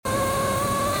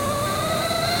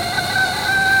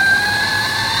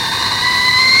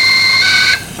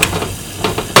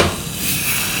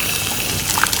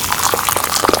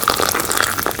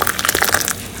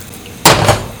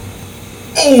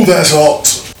that's hot.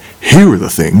 Here are the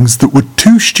things that were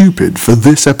too stupid for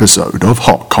this episode of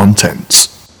Hot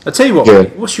Contents. I tell you what,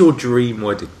 mate, what's your dream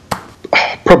wedding?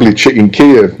 Probably chicken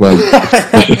Kiev, mate.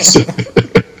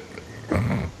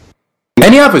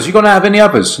 Any others? You gonna have any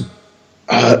others?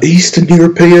 Eastern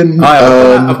European.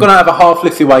 I'm gonna have a half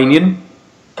Lithuanian.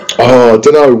 Oh, I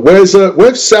don't know. Where's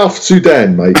South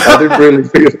Sudan, mate? I didn't really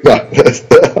think about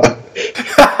that.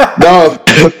 No,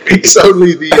 it's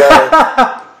only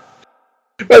the.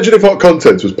 Imagine if Hot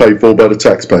Contents was paid for by the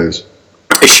taxpayers.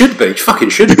 It should be. It fucking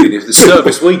should be. The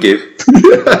service we give.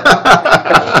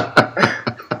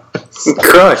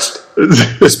 Christ.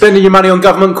 You're spending your money on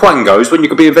government quangos when you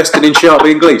could be investing in Sharpie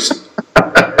and Gleeson.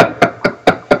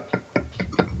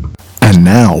 And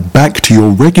now, back to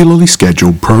your regularly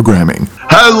scheduled programming.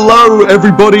 Hello,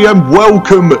 everybody, and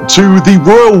welcome to the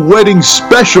Royal Wedding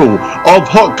Special of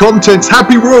Hot Contents.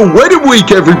 Happy Royal Wedding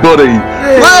Week, everybody!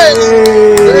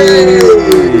 Hey!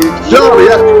 Charlie,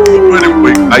 happy Royal Wedding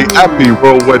Week, mate. Happy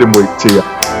Royal Wedding Week to you.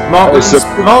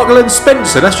 Markle and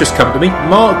Spencer, that's just come to me.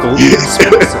 Markle and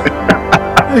Spencer.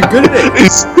 Very good, isn't it?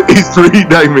 He's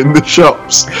renaming the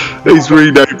shops. He's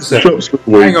renaming the shops for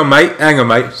the week. Hang on,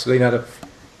 mate. Selena,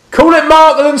 call it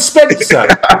Markle and Spencer.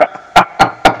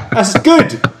 That's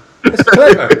good. That's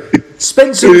clever.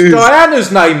 Spencer was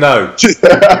Diana's name, though.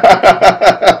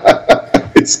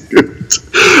 It's good.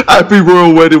 Happy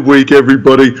Royal Wedding Week,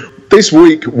 everybody. This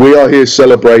week we are here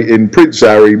celebrating Prince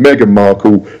Harry, Meghan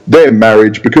Markle, their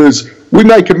marriage, because we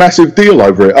make a massive deal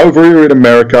over it. Over here in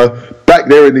America, back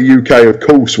there in the UK, of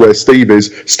course, where Steve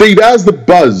is. Steve, how's the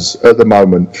buzz at the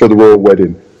moment for the royal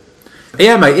wedding?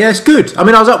 Yeah, mate, yeah, it's good. I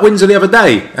mean, I was up Windsor the other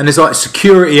day, and there's like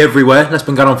security everywhere. That's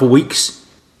been going on for weeks.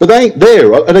 But they ain't there.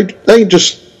 They ain't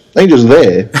just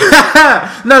there.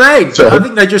 No, they ain't. So, I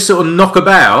think they just sort of knock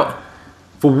about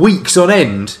for weeks on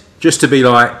end just to be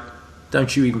like,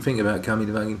 don't you even think about coming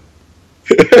to fucking...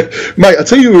 Mate, I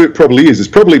tell you who it probably is. It's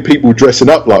probably people dressing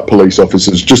up like police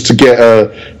officers just to get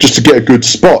a good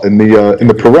spot in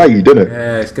the parade, isn't it?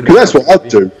 Yeah, it's gonna. Because that's what I'd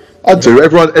do.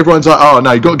 Everyone's like, oh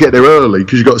no, you got to get there early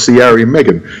because you got to see Harry and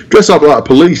Meghan. Dress up like a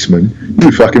policeman, you'd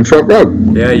be fucking front row.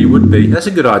 Yeah, you would be. That's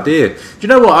a good idea. Do you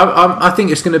know what? I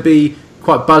think it's going to be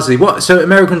quite buzzy. So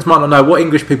Americans might not know what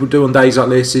English people do on days like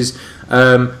this is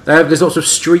there's lots of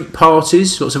street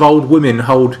parties. Lots of old women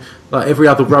hold, like every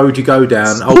other road you go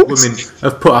down. Old women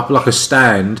have put up like a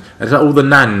stand, and like all the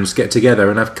nans get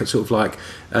together and have sort of like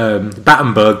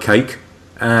Battenberg cake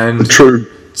and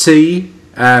tea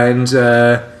and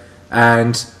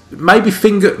maybe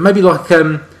like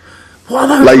what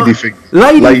are those?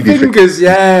 Lady fingers,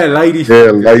 yeah, lady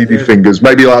fingers.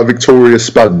 Maybe like a Victoria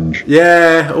sponge.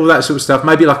 Yeah, all that sort of stuff.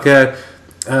 Maybe like a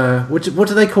what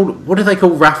do they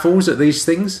call raffles at these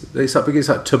things? It's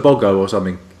like toboggo or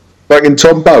something. Like in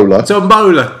Tombola.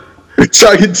 It's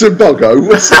like in Toboggo.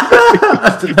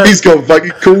 He's got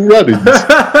fucking cool runnings.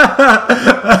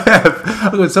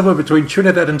 I've got somewhere between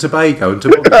Trinidad and Tobago and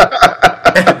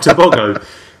Toboggo.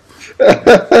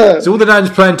 So all the nans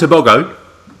playing Toboggo.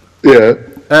 Yeah.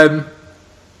 And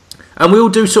we all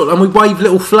do and we wave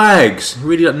little flags,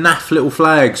 really like naff little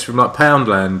flags from like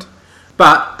Poundland.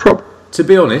 But to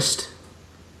be honest,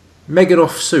 Meghan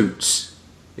off Suits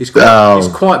is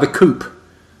quite the coup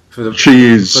for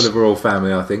the royal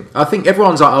family. I think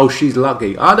everyone's like, oh, she's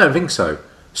lucky. I don't think so.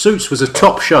 Suits was a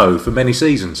top show for many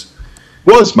seasons.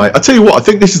 Was, mate. I tell you what, I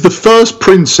think this is the first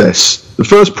princess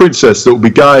that will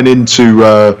be going into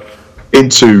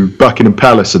Buckingham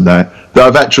Palace and that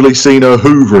I've actually seen her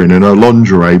hoovering in her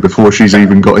lingerie before she's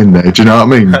even got in there. Do you know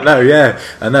what I mean? I know, yeah.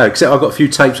 I know. Except I got a few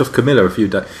tapes off Camilla a few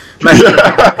days. Mate,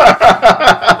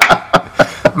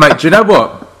 do you know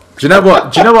what? Do you know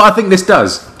what I think this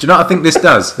does? He loved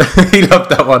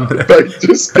that one. Mate,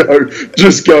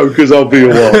 just go, because I'll be a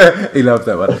while. He loved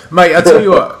that one. Mate, I tell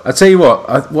you what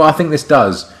I think this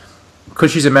does,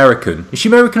 because she's American. Is she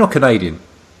American or Canadian?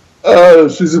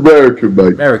 She's American,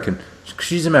 mate. American.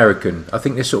 She's American. I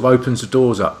think this sort of opens the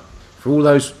doors up for all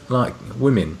those like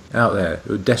women out there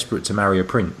who are desperate to marry a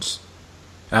prince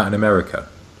out in America.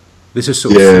 This has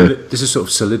sort of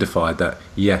solidified that,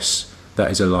 yes, that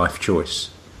is a life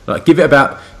choice. Like give it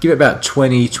about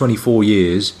 20, 24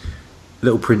 years,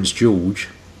 little Prince George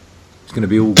is going to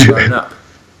be all grown up.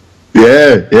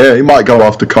 Yeah, he might go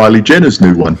after Kylie Jenner's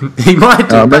new one. He might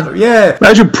do. Yeah.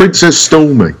 Imagine Princess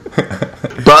Stormy.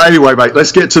 But anyway, mate,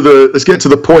 let's get to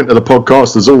the point of the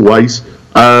podcast as always.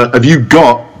 Have you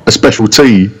got a special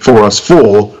tea for us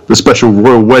for the special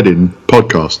royal wedding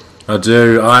podcast? I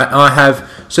do. I have.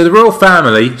 So the royal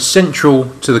family, central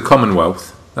to the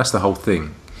Commonwealth. That's the whole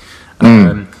thing.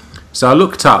 So I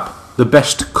looked up the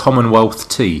best Commonwealth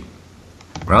tea.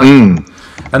 Right.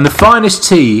 And the finest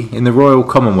tea in the Royal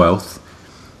Commonwealth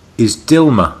is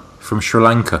Dilma from Sri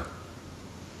Lanka.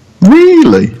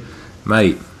 Really?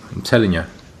 Mate, I'm telling you.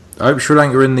 I hope Sri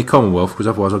Lanka are in the Commonwealth, because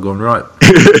otherwise I've gone right.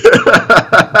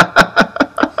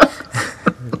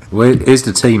 Well, here's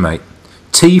the tea, mate.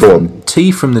 Tea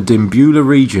from the Dimbula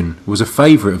region was a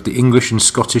favourite of the English and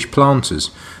Scottish planters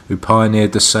who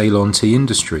pioneered the Ceylon tea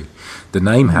industry. The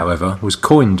name, however, was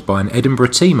coined by an Edinburgh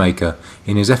tea maker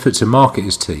in his effort to market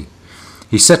his tea.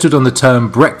 He settled on the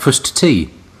term breakfast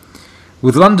tea,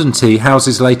 with London tea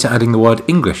houses later adding the word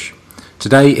English.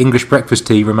 Today, English breakfast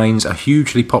tea remains a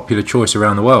hugely popular choice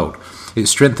around the world.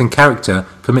 Its strength and character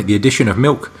permit the addition of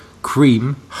milk,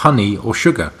 cream, honey or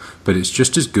sugar, but it's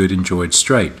just as good enjoyed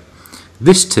straight.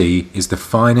 This tea is the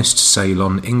finest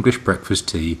Ceylon English breakfast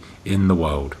tea in the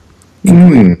world.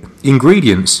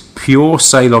 Ingredients: pure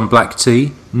Ceylon black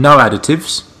tea, no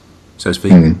additives, so it's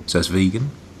vegan.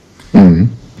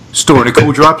 Store in a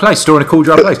cool, dry place. This is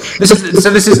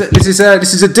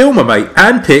a Dilma, mate,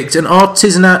 handpicked and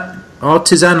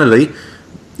artisanally.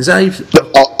 Is that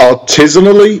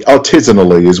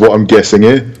artisanally is what I'm guessing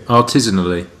here.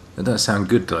 Artisanally. That doesn't sound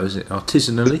good though, is it?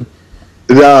 Artisanally.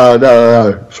 No.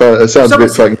 It sounds a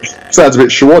bit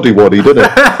shwaddy-waddy, doesn't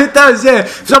it? It does, yeah.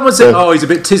 If someone said, "Oh, he's a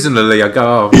bit tisanally," I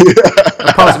go,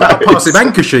 "Oh, I'll pass him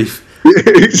handkerchief."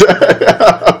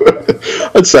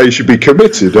 I'd say he should be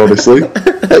committed. Honestly,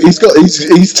 he's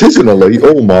tisanally.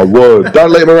 Oh my word!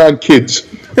 Don't let him around kids.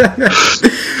 So,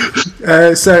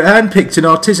 handpicked and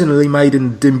artisanally made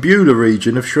in the Dimbula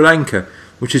region of Sri Lanka,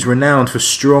 which is renowned for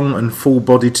strong and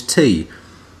full-bodied tea.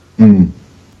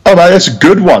 Oh, mate, that's a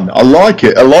good one. I like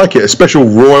it. A special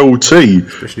royal tea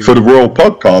for the Royal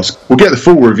Podcast. We'll get the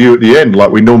full review at the end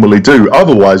like we normally do.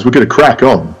 Otherwise, we're going to crack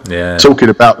on. Yeah. Talking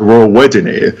about the royal wedding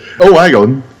here. Oh, hang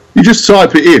on. You just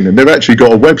type it in and they've actually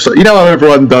got a website. You know how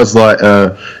everyone does like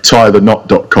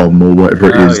tietheKnot.com or whatever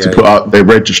it is to put up their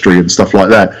registry and stuff like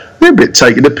that. They're a bit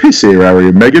taking the piss here, Harry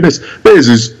and Meghan. Theirs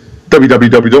is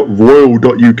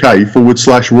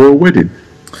www.royal.uk/royal wedding.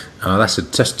 Oh,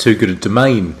 that's too good a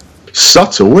domain.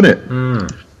 Subtle, isn't it?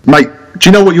 Mate, do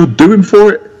you know what you're doing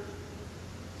for it?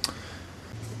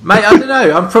 Mate, I don't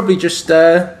know. I'm probably just...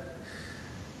 mate,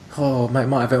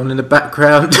 might have it on in the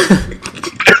background.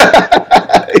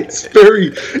 It's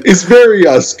very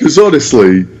us, because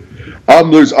honestly,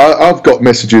 I've got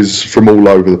messages from all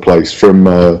over the place, from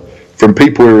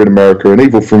people here in America and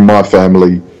even from my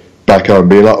family back home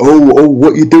being like, oh,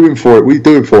 what are you doing for it? What are you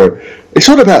doing for it? It's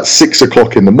on about 6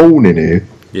 o'clock in the morning here.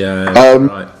 Yeah,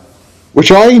 right. Which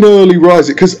I ain't early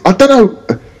rising, because I don't know,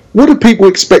 what do people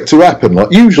expect to happen? Like,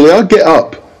 usually I'd get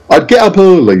up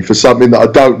early for something that I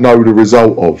don't know the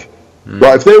result of.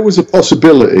 Like, if there was a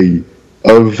possibility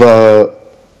of,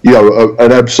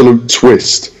 an absolute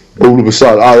twist, all of a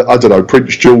sudden, I don't know,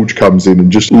 Prince George comes in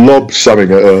and just lobs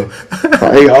something at her.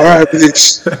 Hey, I have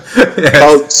this.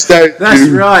 Yes. That's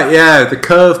right, yeah. The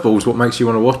curveball's what makes you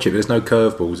want to watch it, but there's no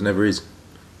curveballs, never is.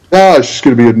 No, it's just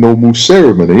going to be a normal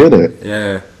ceremony, isn't it?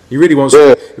 Yeah. He really wants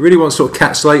sort of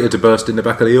Cat Slater to burst in the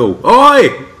back of the hall. Oi!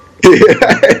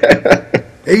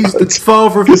 He's the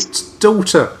father of his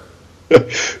daughter.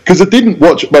 Because I didn't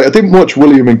watch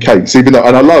William and Kate's, even though,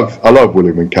 and I love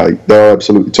William and Kate, they're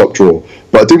absolutely top drawer,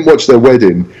 but I didn't watch their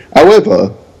wedding.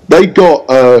 However, they got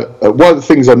one of the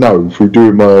things I know through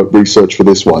doing my research for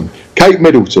this one, Kate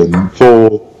Middleton,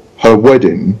 for her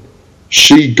wedding,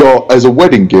 she got, as a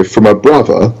wedding gift from her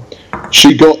brother,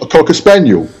 she got a Cocker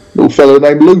Spaniel, little fellow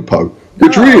named Lupo,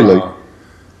 which really,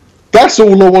 that's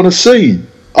all I want to see.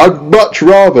 I'd much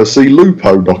rather see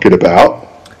Lupo knocking about.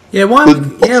 Yeah, why?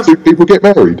 Do people get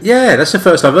married? Yeah, that's the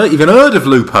first I've even heard of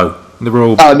Lupo in the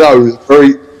Royal. No,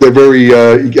 they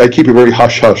keep it very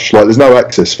hush hush. Like, there's no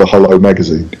access for Hello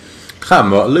magazine.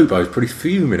 Come on, Lupo's pretty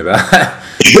fuming about that.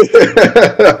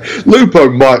 Lupo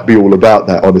might be all about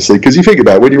that, honestly, because you think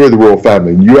about it, when you're in the royal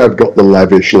family and you have got the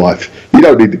lavish life, you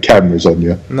don't need the cameras on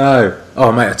you. No.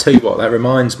 Oh, mate, I tell you what, that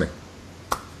reminds me.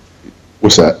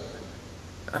 What's that?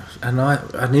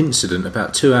 An incident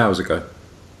about 2 hours ago.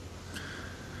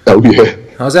 Oh yeah.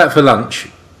 I was out for lunch,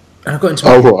 and I got into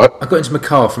my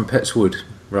car from Petswood,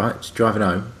 right, driving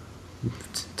home,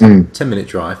 10-minute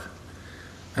drive,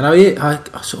 and I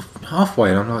sort of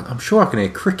halfway, and I'm like, I'm sure I can hear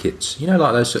crickets, you know,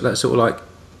 like that sort of like.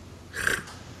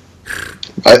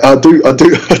 I do.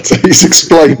 He's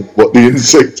explained what the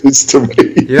insect is to me.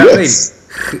 You know what I mean?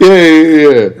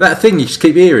 Yeah. That thing you just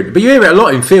keep hearing, but you hear it a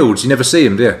lot in fields. You never see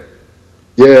them, do you?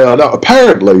 Yeah, I know.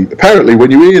 Apparently, when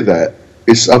you hear that.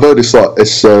 I've heard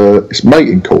it's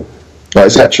mating call. Like,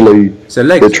 it's actually they're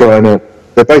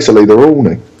basically they're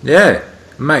awning. Yeah,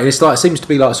 Mate, it's like, it seems to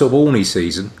be like sort of Orny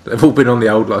season. They've all been on the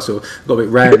old, like, sort of, got a bit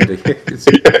randy. Yeah,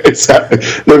 exactly.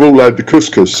 They've all had the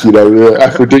couscous, the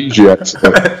aphrodisiacs.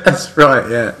 That's right,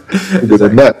 yeah.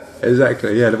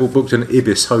 Exactly, yeah. They've all booked an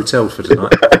Ibis hotel for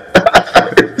tonight.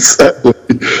 Exactly.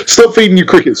 Stop feeding your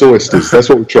crickets oysters. That's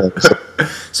what we're trying to say.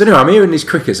 So anyway, I'm hearing these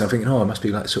crickets, and I'm thinking, it must be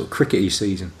like sort of crickety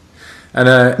season.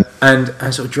 And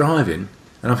sort of driving,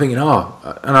 and I'm thinking, and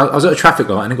I was at a traffic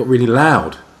light, and it got really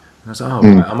loud. And I was like,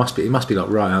 right, it must be like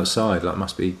right outside. Like,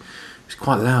 it's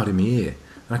quite loud in my ear.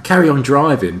 And I carry on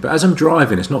driving, but as I'm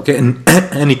driving, it's not getting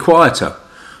any quieter.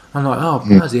 I'm like,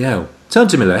 bloody hell. Turn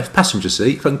to my left, passenger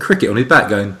seat, fucking cricket on his back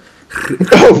going...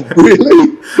 Oh,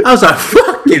 really? I was like,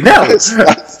 fucking hell.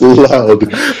 That's loud.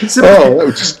 That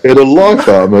would just scare the life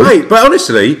out of me. Mate, but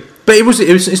honestly,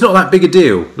 it's not that big a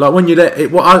deal. Like, when you let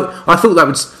it... I thought that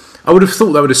would... I would have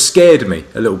thought that would have scared me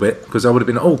a little bit, because I would have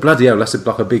been, oh bloody hell, that's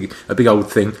like a big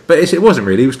old thing. But it wasn't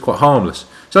really. It was quite harmless.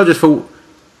 So I just thought,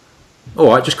 all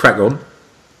right, just crack on.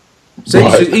 So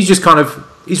right. he's just kind of,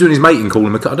 he's doing his mating call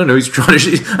in the car. I don't know. He's trying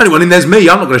to. Only one in there's me.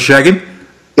 I'm not going to shag him.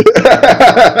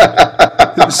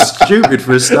 It was stupid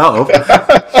for a start off.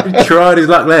 He tried his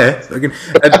luck there, but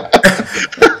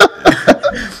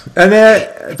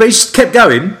he just kept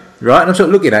going, right? And I'm sort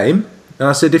of looking at him. And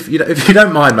I said, if you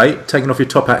don't mind, mate, taking off your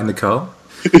top hat in the car.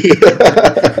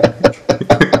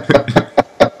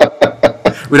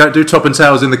 We don't do top and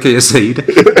tails in the Kia Ceed.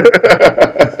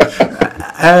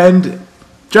 And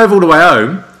drove all the way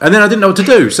home. And then I didn't know what to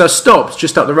do. So I stopped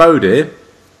just up the road here.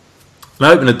 And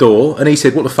I opened the door. And he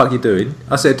said, what the fuck are you doing?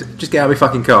 I said, just get out of my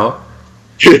fucking car.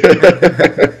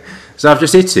 So I've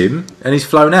just hit him. And he's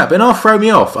flown out. But now throw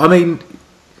me off. I mean,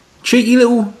 cheeky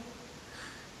little...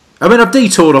 I mean, I've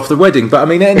detoured off the wedding, but I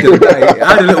mean, at the end of the day,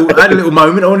 I had a little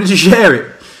moment. I wanted to share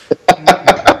it.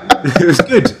 It was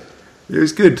good. It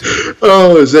was good.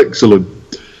 Oh, it's excellent.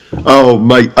 Oh,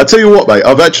 mate, I tell you what, mate.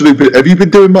 Have you been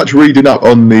doing much reading up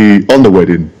on the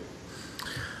wedding?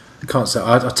 I can't say.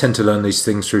 I tend to learn these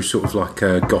things through sort of like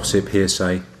gossip,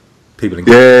 hearsay, people in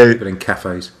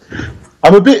cafes.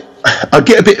 I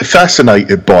get a bit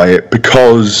fascinated by it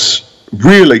because.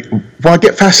 Really, I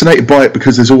get fascinated by it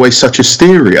because there's always such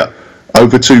hysteria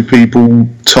over two people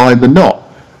tying the knot,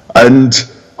 and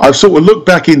I've sort of looked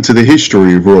back into the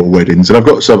history of royal weddings, and I've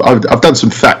done some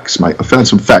facts, mate. I found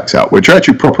some facts out which are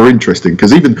actually proper interesting,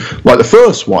 because even like the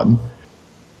first one,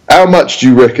 how much do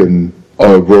you reckon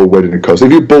a royal wedding would cost?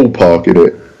 If you're ballparking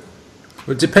it,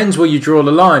 well, it depends where you draw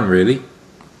the line, really,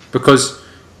 because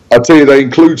I'll tell you they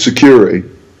include security.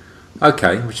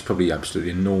 Okay, which is probably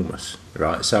absolutely enormous,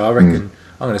 right? So I reckon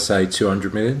I'm going to say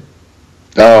 200 million.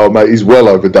 Oh, mate, he's well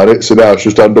overdone it, so now it's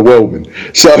just underwhelming.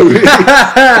 So,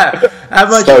 how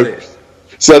much is it?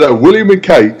 So that William and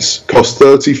Kate's cost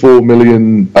 $34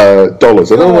 million. I don't know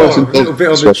a little bit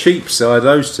on the cheap side,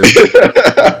 those two.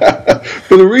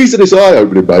 But the reason it's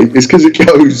eye-opening, mate, is because it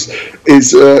was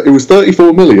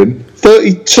 $34 million.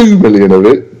 $32 million of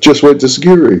it just went to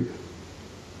security.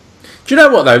 Do you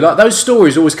know what though? Like, those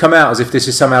stories always come out as if this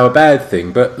is somehow a bad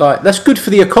thing, but like, that's good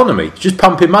for the economy. Just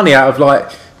pumping money out of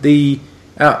like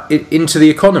into the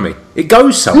economy. It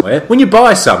goes somewhere. When you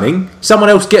buy something, someone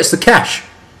else gets the cash.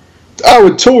 Oh,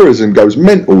 and tourism goes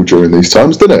mental during these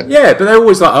times, doesn't it? Yeah, but they're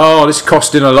always like, oh, this is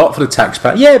costing a lot for the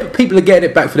taxpayer. Yeah, but people are getting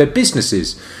it back for their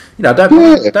businesses. You know,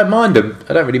 don't mind them.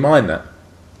 I don't really mind that.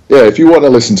 Yeah, if you want to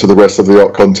listen to the rest of the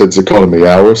Hot Contents Economy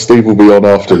Hour, Steve will be on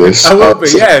after this. I will be,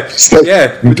 yeah.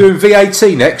 Yeah, we're doing VAT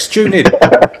next. Tune in.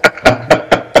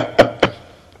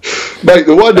 Mate,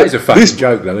 the one that is a fucking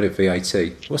joke, though, isn't it,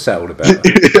 VAT? What's that all about?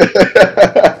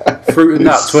 Fruit and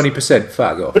nut, 20%.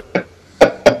 Fuck off.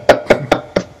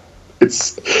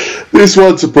 This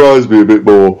one surprised me a bit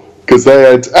more, because they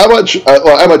had... How much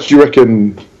do you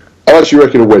reckon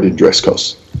a wedding dress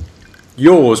costs?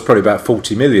 Yours probably about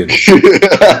 40 million.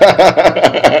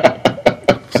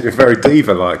 You're very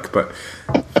diva-like, but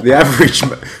the average.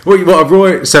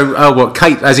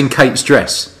 Kate, as in Kate's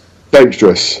dress. Kate's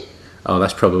dress. Oh,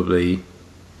 that's probably.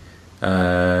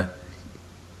 I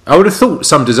would have thought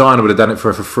some designer would have done it for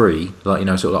her for free, like, you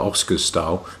know, sort of like Oscars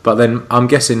style. But then I'm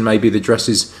guessing maybe the dress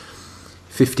is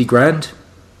 50 grand.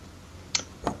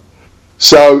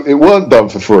 So it weren't done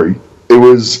for free.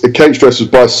 Kate's dress was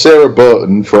by Sarah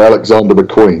Burton for Alexander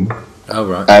McQueen. Oh,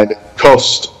 right. And it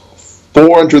cost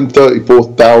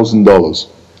 $434,000.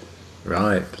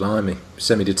 Right, blimey.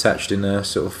 Semi-detached in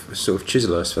sort of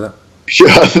Chislehurst for that.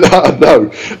 Yeah,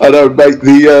 I know, mate.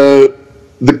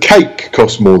 The cake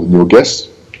cost more than your guess.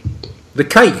 The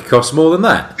cake cost more than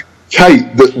that?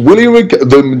 William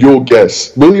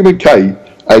and Kate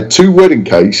had two wedding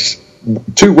cakes,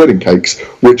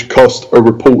 which cost a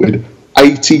reported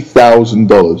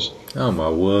 $80,000. Oh my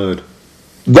word!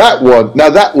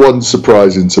 That one's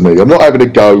surprising to me. I'm not having a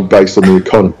go based on the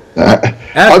economy.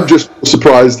 I'm just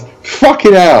surprised.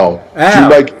 Fucking hell! You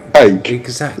make a cake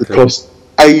exactly that costs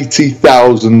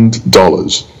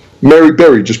 $80,000. Mary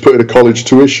Berry just put in a college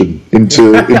tuition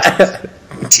into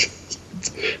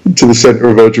the centre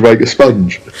of her Jamaica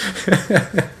sponge.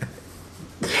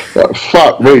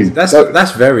 Fuck me.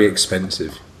 That's very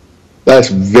expensive. That's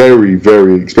very,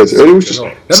 very expensive. And it was just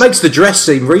that makes the dress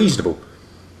seem reasonable.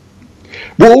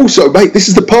 Well, also, mate, this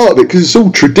is the part of it because it's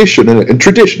all tradition, isn't it? And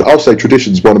tradition, I'll say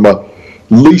tradition is one of my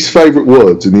least favourite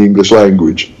words in the English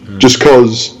language, just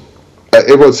because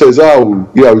everyone says, "Oh,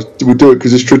 we do it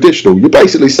because it's traditional." You're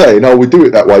basically saying, "Oh, we do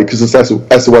it that way because that's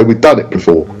the way we've done it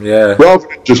before." Yeah. Rather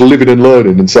than just living and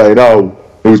learning and saying, "Oh,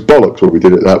 it was bollocks when we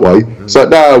did it that way." So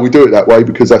no, we do it that way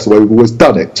because that's the way we've always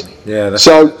done it. Yeah, that's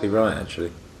exactly right.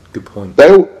 Actually, good point. They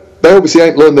obviously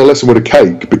ain't learned their lesson with a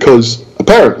cake because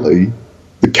apparently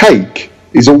the cake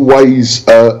is always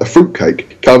a fruit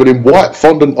cake covered in white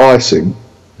fondant icing,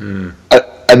 and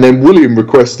then William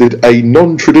requested a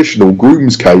non-traditional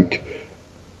groom's cake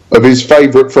of his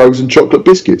favourite frozen chocolate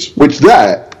biscuits, which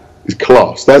that is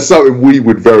class. That's something we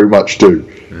would very much do.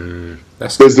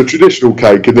 There's the traditional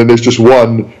cake, and then there's just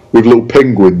one with little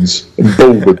penguins and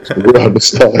bulbins around the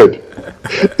side.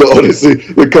 But honestly,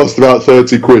 they cost about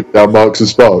 30 quid down Marks and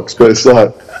Sparks. But it's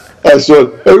like, that's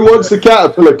what. Who wants the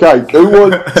caterpillar cake? Who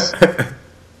wants?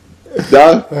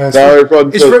 No,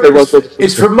 everyone.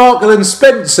 It's from Marks and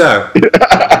Spencer.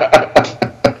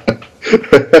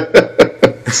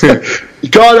 You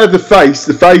can't have the face.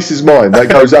 The face is mine. That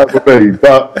goes out with me.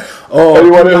 But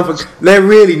anyone else? They're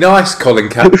really nice, Colin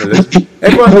Caterpillars.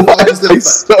 Everyone finds them. They're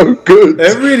so good.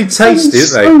 They're really tasty,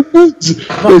 aren't they?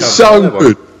 They're so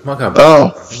good. I'm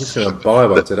just going to buy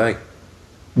one today.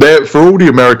 For all the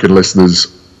American listeners,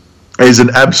 it is an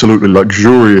absolutely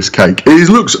luxurious cake.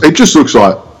 It just looks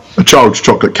like a child's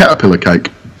chocolate caterpillar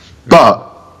cake, but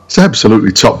it's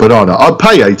absolutely top banana. I'd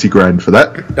pay 80 grand for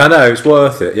that. I know, it's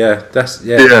worth it. Yeah,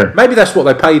 maybe that's what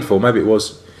they paid for. Maybe it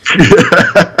was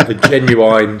a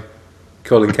genuine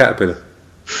Colin Caterpillar.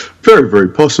 Very, very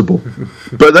possible.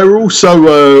 But they're also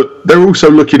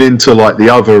looking into like the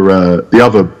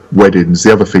other weddings,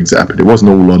 the other things that happened. It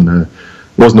wasn't all on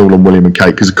William and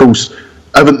Kate because, of course,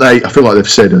 haven't they? I feel like they've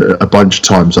said a bunch of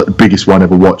times. Like the biggest one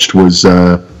ever watched was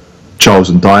Charles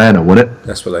and Diana, wasn't it?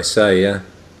 That's what they say. Yeah.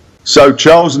 So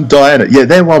Charles and Diana,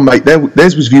 their one, mate.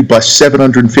 Theirs was viewed by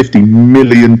 750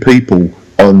 million people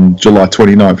on July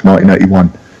 29th,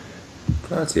 1981.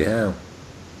 Bloody hell.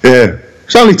 Yeah.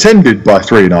 It's only tended by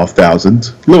 3,500.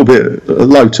 A little bit a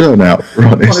low turnout, for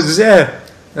honest. I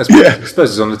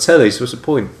suppose it's on the telly, so what's the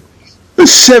point?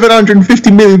 There's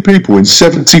 750 million people in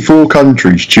 74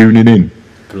 countries tuning in.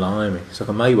 Blimey. It's like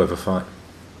a Mayweather fight.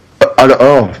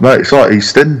 Mate, it's like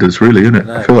EastEnders, really, isn't it?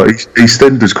 I feel like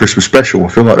EastEnders Christmas special. I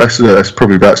feel like that's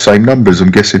probably about the same numbers,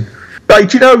 I'm guessing. Hey,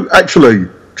 do you know what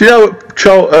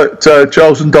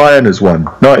Charles and Diana's one,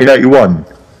 1981?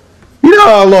 You know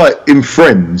how, like, in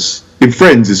Friends,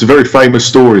 it's a very famous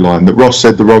storyline that Ross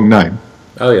said the wrong name.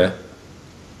 Oh, yeah.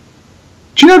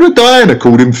 Do you know that Diana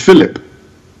called him Philip?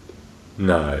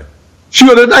 No. She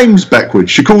got her names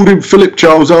backwards. She called him Philip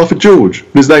Charles Arthur George.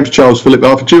 His name's Charles Philip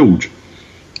Arthur George.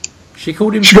 She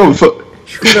called him... She called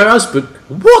her husband...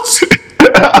 What?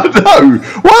 I know.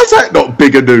 Why is that not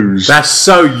bigger news? That's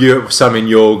something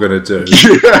you're going to do.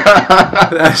 Yeah.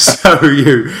 That's so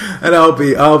you. And I'll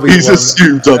be He's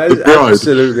assumed I'm the bride.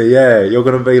 Absolutely, yeah. You're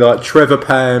going to be like Trevor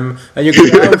Pam, and you're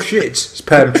going to go, oh shit, it's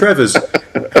Pam Trevor's.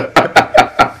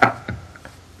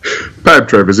 Pam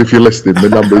Trevor's, if you're listening, the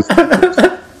numbers...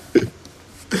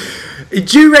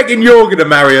 Do you reckon you're going to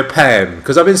marry a Pam?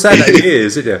 Because I've been saying that for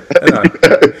years, didn't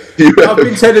you? I've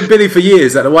been telling Billy for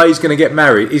years that the way he's going to get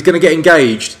married, he's going to get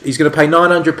engaged, he's going to pay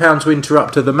 £900 to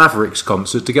interrupt the Mavericks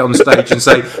concert to get on stage and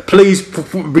say, please,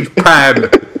 Pam.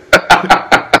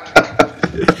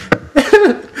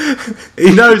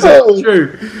 He knows that's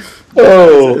true.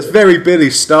 It's very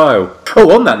Billy's style.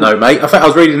 Oh, on that note, mate, I think I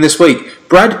was reading this week,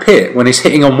 Brad Pitt, when he's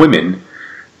hitting on women,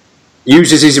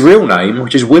 uses his real name,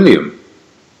 which is William.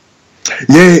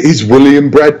 Yeah, it's William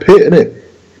Brad Pitt, isn't it?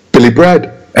 Billy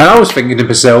Brad. And I was thinking to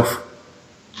myself,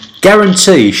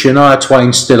 guarantee Shania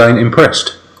Twain still ain't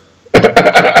impressed.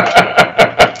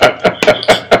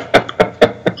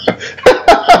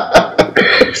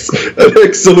 An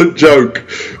excellent joke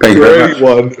for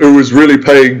anyone who was really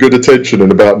paying good attention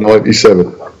in about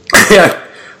 97. Yeah.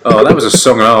 Oh, that was a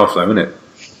song and a half, though, wasn't it?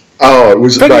 Oh, it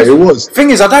was. It was.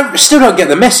 Thing is, still don't get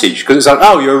the message because it's like,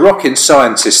 oh, you're a rocking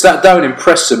scientist. That don't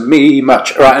impress me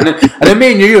much, right? And then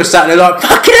me and you were sat there like,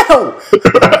 fucking hell.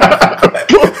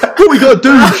 What are we got to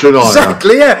do, Shania?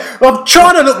 Exactly, yeah. Well, I'm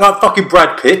trying to look like fucking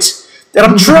Brad Pitt. And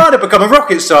I'm trying to become a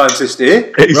rocket scientist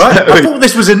here, right? I thought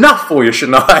this was enough for you,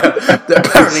 Shania.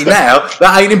 Apparently now,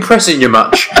 that ain't impressing you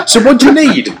much. So what do you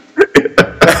need?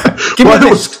 Why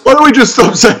don't we just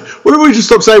stop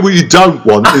saying what you don't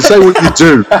want and say what you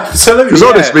do? Absolutely. Because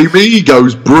honestly, my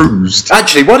ego's bruised.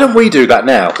 Actually, why don't we do that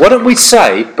now? Why don't we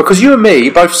say, because you and me,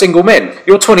 both single men,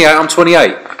 you're 28, I'm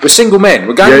 28. We're single men.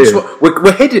 We're going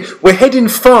we're heading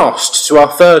fast to our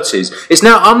 30s. It's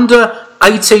now under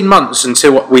 18 months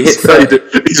until we hit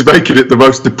 30. He's making it the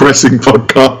most depressing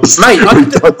podcast. Mate,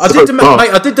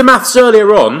 I did the maths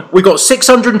earlier on. We got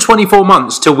 624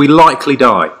 months till we likely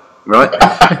die. Right?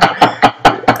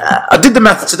 I did the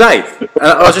maths today.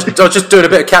 I was just doing a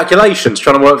bit of calculations,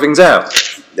 trying to work things out.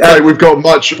 Mate, we've got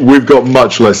much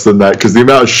less than that because the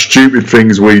amount of stupid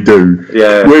things we do.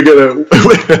 Yeah.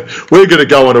 We're gonna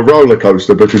go on a roller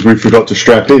coaster because we forgot to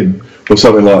strap in or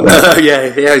something like that.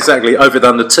 Yeah, exactly.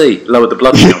 Overdone the tea, lowered the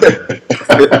blood count.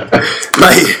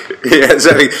 Mate, yeah,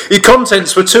 exactly. Your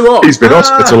contents were too hot. He's been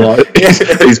hospitalised.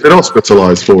 He's been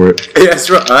hospitalised for it. Yeah, that's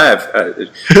right. I have.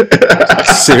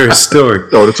 Serious story.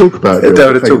 Don't want to talk about it.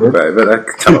 Don't want to talk about it, but I'll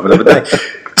come up another day.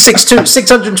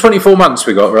 624 months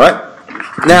we got, right?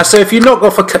 Now, so if you knock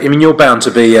off you're bound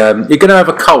to be, you're going to have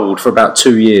a cold for about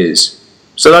 2 years.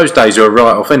 So those days are a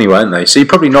write-off anyway, aren't they? So you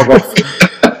probably knock off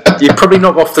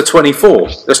the 24.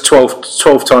 That's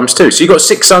 12 times 2. So you've got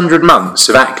 600 months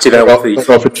of active healthy.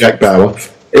 Off a Jack Bauer.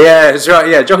 Yeah, that's right.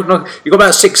 Yeah, you've got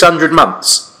about 600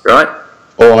 months, right?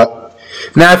 All right.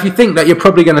 Now, if you think that you're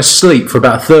probably going to sleep for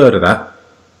about a third of that,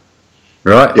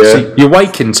 right? Yeah. So your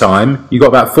waking time, you've got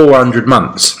about 400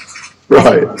 months.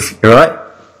 Right. Right?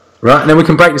 Right, and then we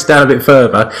can break this down a bit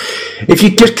further. If you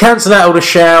just cancel out all the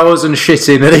showers and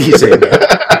shitting and eating,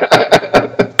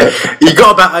 you've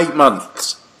got about 8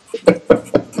 months.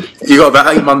 You've got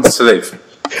about 8 months to live.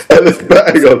 Hang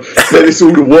on, then it's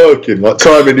all the working, like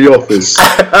time in the office.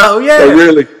 Oh yeah. They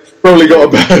really probably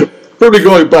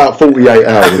got about 48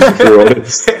 hours, if you're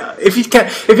honest. If you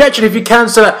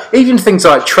cancel out even things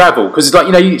like travel, because it's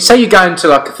like say you're going to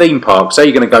like a theme park, say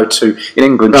you're going to go to in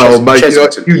England. Oh mate,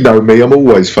 you know me, I'm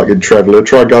always fucking travelling.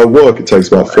 Try and go to work, it takes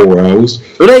about 4 hours.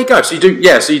 Well, there you go. So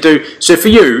you do. So for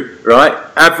you, right?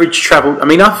 Average travel. I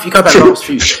mean, if you go back last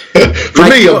few. For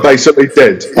me, I'm basically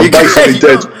dead. I'm basically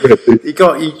dead.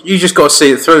 You just got to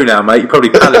see it through now, mate. You're probably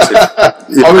palliative.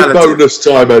 I'm in bonus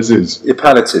time as is. You're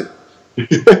palliative.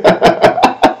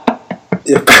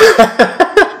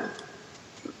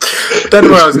 Don't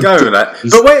know where I was going with that.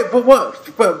 But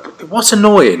wait, what's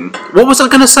annoying? What was I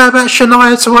going to say about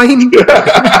Shania Twain?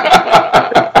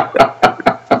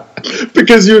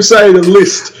 Because you were saying a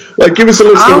list. Like, give us a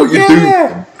list of what you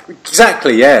do.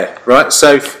 Exactly, yeah. Right,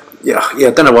 so, yeah,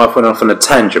 I don't know why I went off on a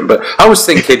tangent, but I was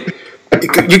thinking,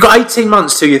 you've got 18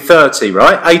 months till you're 30,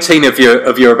 right? 18 you've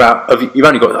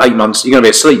only got 8 months, you're going to be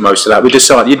asleep most of that. We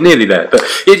decided, you're nearly there, but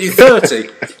you're 30,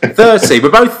 we're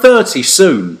both 30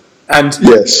 soon. And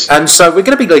yes. And so we're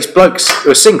going to be these blokes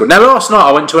who are single. Now, last night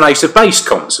I went to an Ace of Base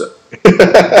concert.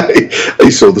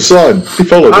 He saw the sign. He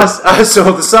followed it. I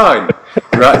saw the sign.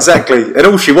 Right, exactly. And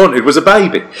all she wanted was a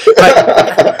baby.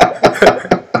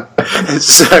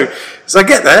 So I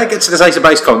get there, get to this Ace of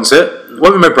Base concert,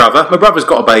 went with my brother. My brother's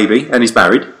got a baby and he's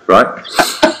married, right?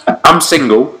 I'm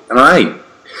single and I ain't.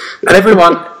 And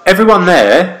everyone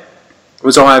there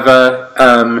was either,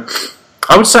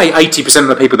 I would say 80% of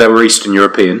the people there were Eastern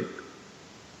European.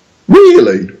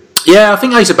 Really? Yeah, I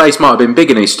think Ace of Base might have been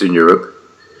big in Eastern Europe.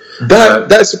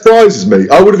 That surprises me.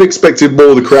 I would have expected more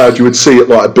of the crowd you would see at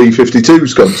like a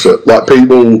B-52s concert, like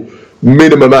people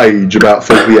minimum age about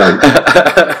 48.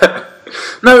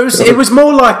 No, it was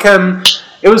more like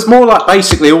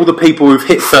basically all the people who've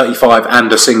hit 35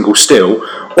 and are single still,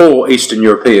 or Eastern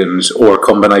Europeans, or a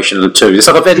combination of the two. It's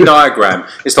like a Venn diagram.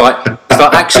 It's like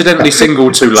accidentally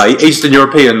single too late, Eastern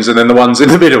Europeans, and then the ones in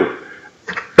the middle.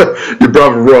 Your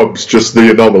brother Rob's just the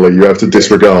anomaly you have to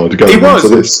disregard going into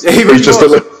this. He's just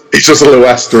a little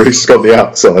asterisk on the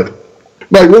outside.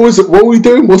 Mate, what were we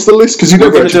doing? What's the list? Because we were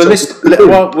going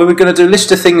to do a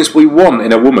list of things we want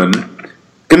in a woman.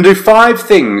 Going to do 5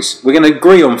 things. We're going to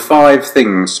agree on 5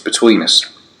 things between us.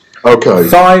 Okay.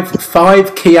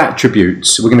 5 key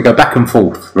attributes. We're going to go back and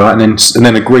forth, right, and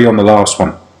then agree on the last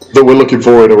one that we're looking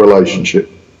for in a relationship.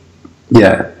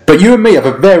 Yeah, but you and me have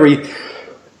a very,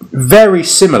 very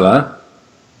similar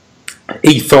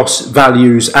ethos,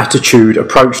 values, attitude,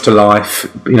 approach to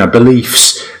life.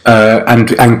 Beliefs and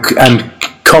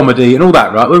comedy and all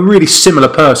that, right? We're a really similar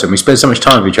person. We spend so much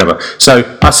time with each other.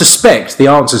 So I suspect the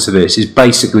answer to this is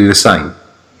basically the same.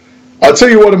 I'll tell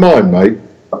you one of mine, mate.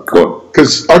 Go on.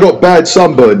 because I got bad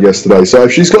sunburn yesterday, so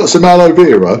if she's got some aloe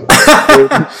vera,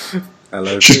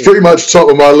 she's pretty much top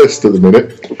of my list at the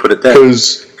minute. We'll put it there.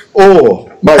 Because,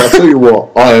 mate, I'll tell you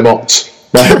what, I am hot.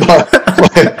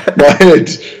 My head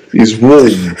is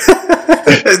warm.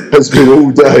 It's been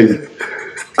all day.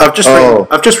 I've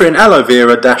just written aloe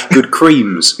vera - good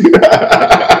creams.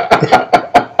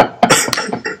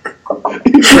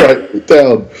 Write it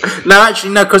down. No,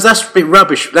 actually, no, because that's a bit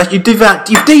rubbish. You've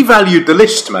devalued the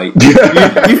list, mate.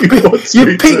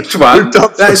 You've picked one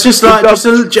that's just like...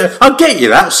 I'll get you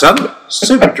that, son.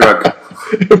 Super drug.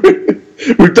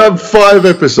 We've done 5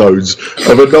 episodes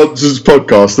of a nonsense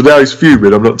podcast, and now he's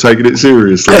fuming. I'm not taking it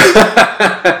seriously.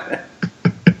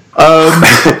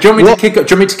 Do you want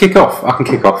me to kick off? I can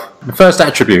kick off. The first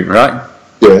attribute, right?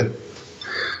 Yeah.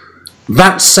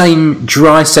 That same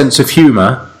dry sense of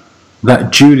humour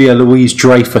that Julia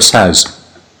Louis-Dreyfus has.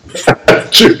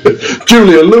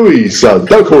 Julia Louis, son.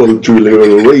 Don't call her Julia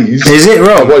Louise. Is it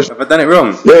wrong? Have I done it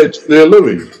wrong? Yeah, Julia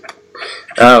Louis.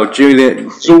 Oh, Julia.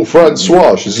 It's all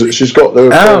Francois. She's got the.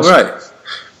 Oh, right.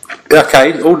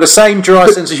 Okay, all the same dry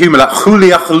sense of humour like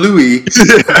Julia Louis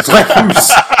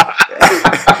Dreyfus.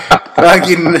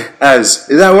 Fucking as.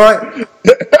 Is that right?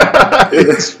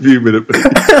 It's fuming at me.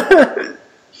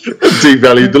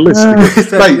 Devalued the list.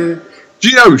 Mate, do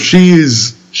you know she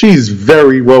is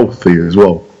very wealthy as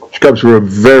well? She comes from a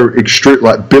very extreme,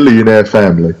 billionaire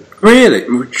family. Really?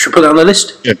 Should we put that on the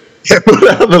list? Yeah, put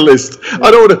that on the list.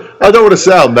 I don't want to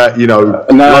sound that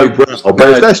lowbrow,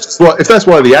 but if that's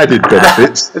one of the added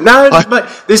benefits. Mate,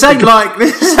 this ain't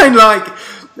like.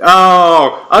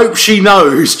 Oh, hope she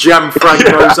knows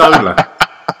Gianfranco Zola.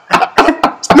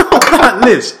 It's not that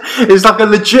list. It's like a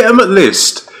legitimate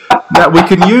list that we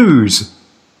can use.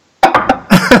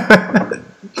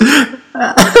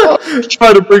 I'm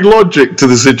trying to bring logic to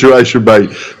the situation, mate.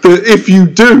 That if you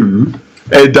do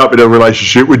end up in a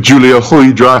relationship with Julia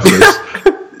Louis-Dreyfus,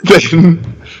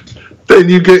 then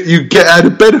you get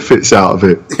added benefits out of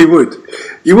it. You would.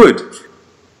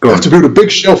 You have to build a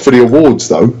big shelf for the awards,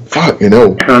 though. Fucking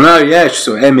hell. I know, yeah. Just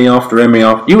sort of Emmy after Emmy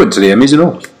after. You went to the Emmys and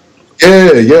all.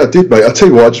 Yeah, I did, mate. I tell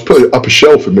you what, I just put it up a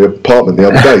shelf in my apartment the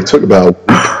other day. It took about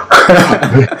I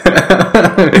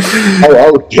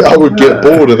would get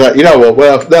bored of that. You know what?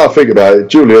 Well, now I think about it,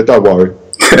 Julia, don't worry.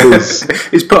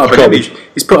 He's put up a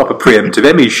preemptive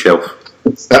Emmys shelf.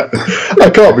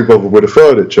 I can't be bothered with the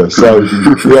furniture, so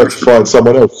you have to find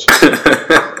someone else.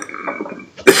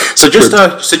 So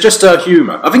just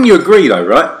humour. I think you agree, though,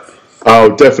 right?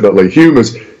 Oh, definitely.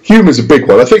 Humour's a big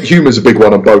one. I think humour's a big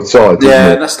one on both sides.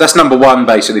 Yeah, that's number one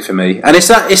basically for me. And is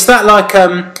that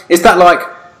like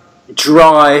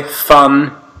dry,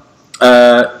 fun,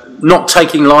 not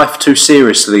taking life too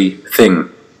seriously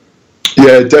thing?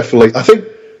 Yeah, definitely. I think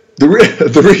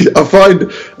I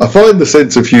find the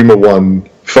sense of humour one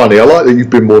funny. I like that you've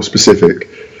been more specific.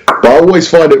 But I always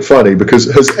find it funny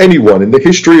because has anyone in the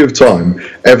history of time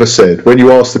ever said, when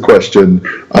you ask the question,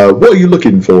 what are you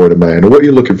looking for in a man or what are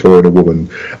you looking for in a woman?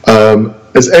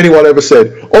 Has anyone ever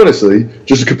said, honestly,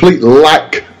 just a complete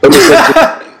lack of a sense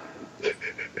of...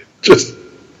 just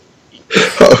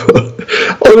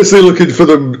honestly looking for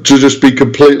them to just be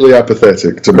completely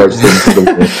apathetic to most things in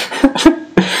the world.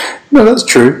 No, that's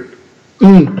true.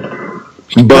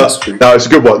 But no, it's a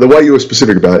good one. The way you were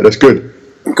specific about it, that's good.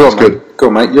 Go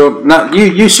on, mate.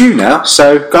 You now.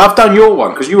 So I've done your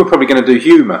one because you were probably going to do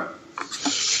humour.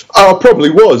 I probably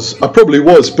was,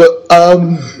 but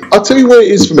I'll tell you what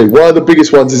it is for me. One of the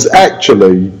biggest ones is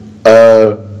actually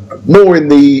more in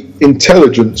the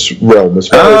intelligence realm, as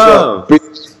far as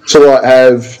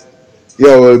have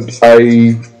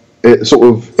a sort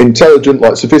of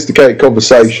intelligent, sophisticated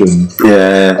conversation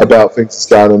about things that's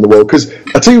going on in the world. Because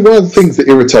I tell you, one of the things that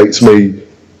irritates me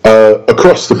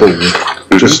across the board,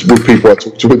 just with people I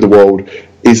talk to in the world,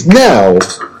 is now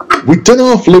we don't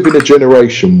half live in a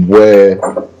generation where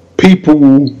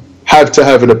people have to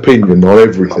have an opinion on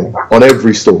everything, on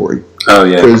every story. Oh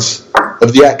yeah, because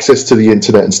of the access to the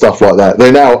internet and stuff like that.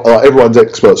 They're now everyone's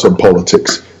experts on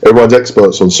politics, everyone's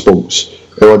experts on sports,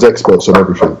 everyone's experts on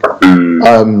everything.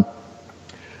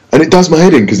 And it does my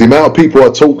head in because the amount of people I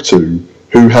talk to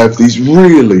who have these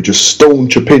really just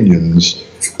staunch opinions,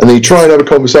 and then you try and have a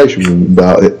conversation with them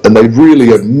about it, and they really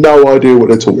have no idea what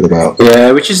they're talking about.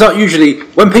 Yeah, which is usually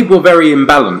when people are very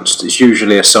imbalanced. It's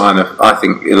usually a sign of, I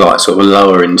think, sort of a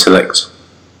lower intellect.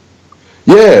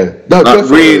 Yeah, no,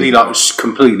 really,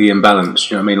 completely imbalanced.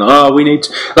 You know what I mean? We need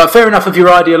to, fair enough if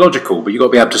you're ideological, but you've got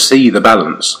to be able to see the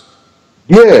balance.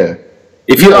 Yeah.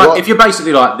 If you're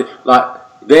basically like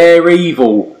they're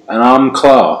evil and I'm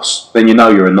class, then you know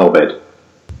you're a knobhead.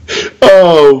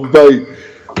 Oh, mate.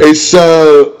 It's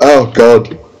oh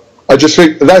god, I just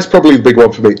think that's probably the big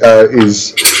one for me,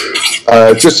 is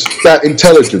just that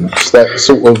intelligence, that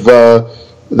sort of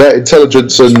that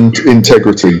intelligence and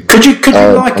integrity. Could you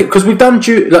like it? Because we've done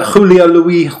like Julio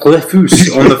Louis Dreyfus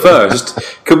on the first.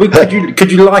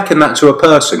 Could you liken that to a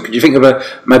person? Could you think of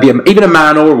even a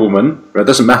man or a woman? It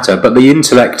doesn't matter. But the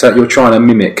intellect that you're trying to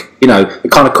mimic, the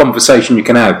kind of conversation you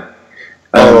can have,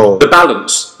 the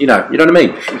balance. You know what I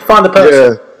mean. Find the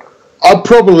person. Yeah. I'd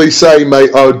probably say, mate,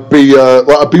 I'd be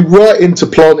right into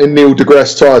planting Neil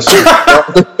deGrasse Tyson.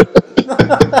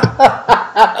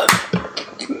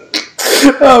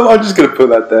 Oh, I'm just going to put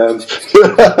that down.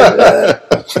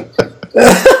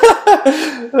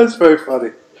 That's very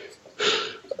funny.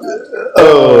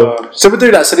 So we'll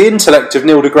do that. So the intellect of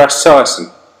Neil deGrasse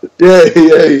Tyson. Yeah.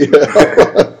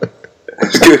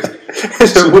 It's good.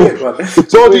 It's a weird one. The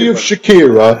body of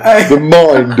Shakira, the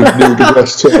mind of Neil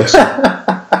deGrasse Tyson.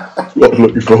 That's what I'm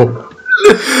looking for.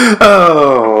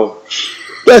 Oh.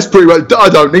 That's pretty much... I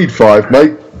don't need 5,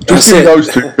 mate. Just give me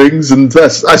those 2 things, and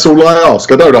that's all I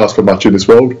ask. I don't ask for much in this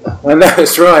world. I know,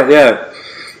 that's right, yeah.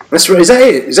 That's right. Is that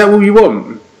it? Is that all you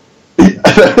want?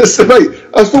 So, mate,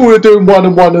 I thought we were doing 1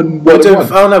 and 1 and 1 and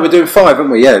 1. Oh, no, we're doing 5,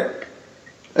 aren't we? Yeah.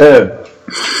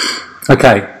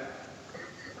 Okay.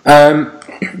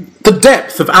 The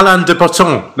depth of Alain de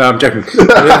Botton. No, I'm joking. No,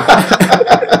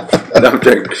 I'm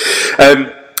joking.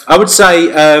 I would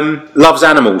say loves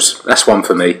animals. That's one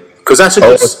for me. Because that's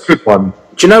a good one.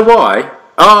 Do you know why?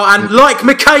 Oh, and like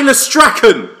Michaela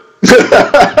Strachan.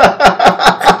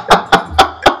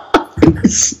 He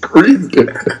screamed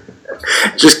it.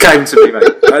 Just came to me,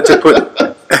 mate. I had to put it.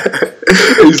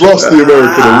 He's lost the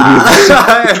American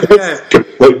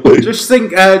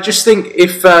audience. Just think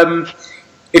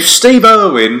if Steve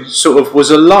Irwin sort of was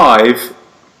alive,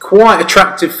 quite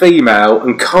attractive female,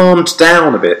 and calmed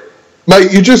down a bit.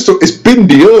 Mate, it's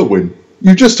Bindi Irwin.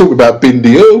 You just talked about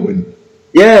Bindi Irwin.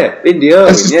 Yeah, Bindi Irwin.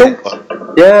 That's his daughter.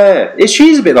 Yeah,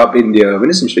 she's a bit like Bindi Irwin,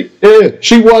 isn't she? Yeah,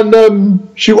 she won. I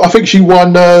think she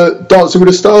won Dancing with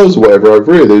the Stars or whatever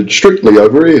over here. They're Strictly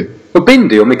over here. Well,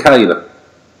 Bindi or Michaela?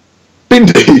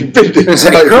 Bindi.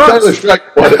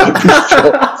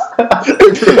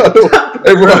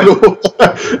 Everyone,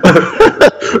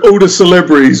 all the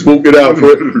celebrities walking out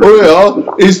for it.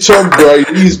 Oh yeah, he's Tom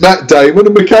Brady, he's Matt Damon,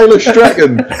 and Michaela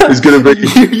Strachan is going to be.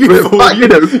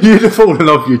 You'd have fallen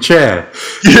off your chair.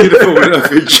 You'd have fallen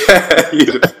off your chair.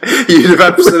 You'd have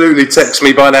absolutely texted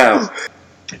me by now.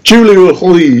 Julia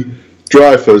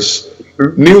Louis-Dreyfus,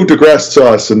 Neil deGrasse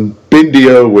Tyson, Bindi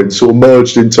Irwin sort of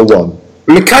merged into one.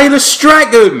 Michaela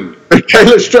Strachan.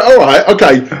 All right,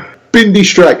 okay. Bindi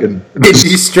Strachan.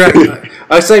 Bindi Strachan.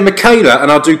 I say Michaela, and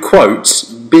I'll do quotes.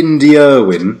 Bindi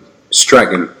Irwin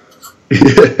Strachan.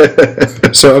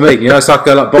 Yeah. So I mean, it's like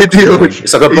a boxing name.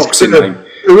 It's like a boxing name.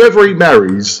 Whoever he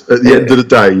marries at the end of the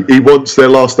day, he wants their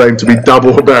last name to be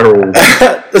double barrel.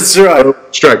 That's right.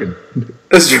 Strachan.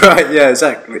 That's right. Yeah,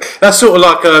 exactly. That's sort of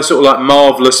like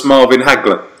marvellous Marvin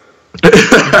Hagler.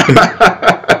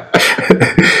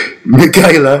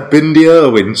 Michaela Bindi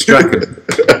Irwin Strachan.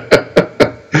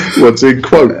 What's in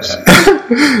quotes?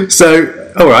 So,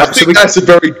 all right. I think that's a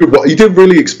very good one. You didn't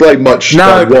really explain much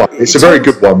about why. It's a very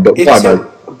good one, but why, mate?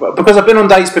 Because I've been on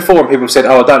dates before and people have said,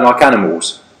 "Oh, I don't like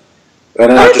animals."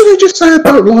 And how do they just say I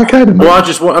don't like animals? Well, I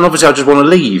just want to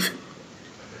leave.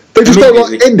 They just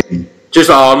don't like any. Just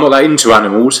like, I'm not that into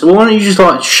animals. Well, why don't you just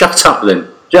shut up then?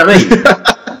 Do you know what I mean?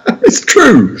 It's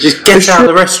true. Just get out of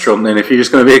the restaurant then if you're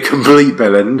just going to be a complete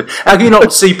bellend. How can you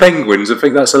not see penguins and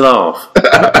think that's a laugh?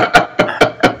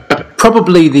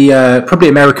 Probably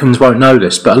Americans won't know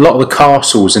this, but a lot of the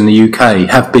castles in the UK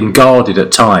have been guarded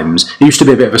at times. It used to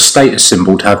be a bit of a status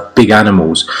symbol to have big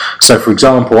animals. So, for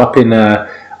example, I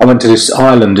went to this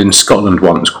island in Scotland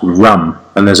once called Rum,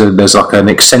 and there's like an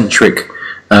eccentric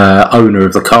owner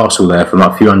of the castle there from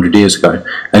like a few hundred years ago,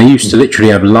 and he used to literally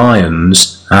have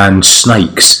lions and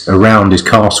snakes around his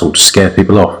castle to scare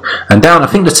people off. And down, I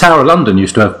think the Tower of London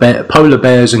used to have polar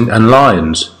bears and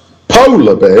lions.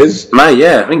 Polar bears? Mate,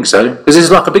 yeah, I think so. Because it's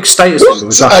like a big status symbol.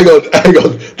 Hang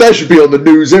on. That should be on the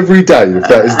news every day if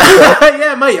that is the case.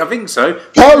 Yeah, mate, I think so.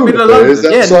 Polar bears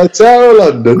outside Tower of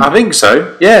London? I think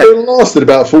so, yeah. It lasted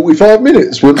about 45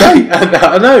 minutes, wouldn't they?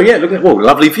 I know, yeah. Look at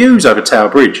lovely views over Tower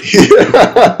Bridge.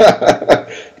 The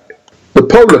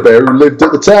polar bear who lived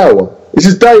at the tower. This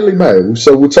is Daily Mail,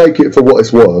 so we'll take it for what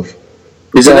it's worth.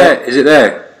 Is it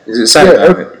there? Is it saying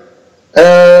about it?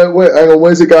 Hang on,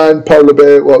 where's it going? Polar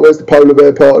bear. Where's the polar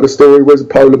bear part of the story? Where's the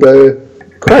polar bear?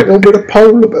 Crack on with a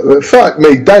polar bear. Fuck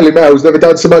me, Daily Mail's never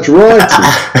done so much writing.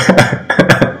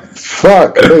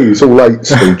 Fuck me, it's all hate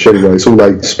speech anyway. It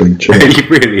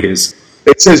really is.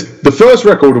 It says the first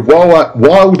record of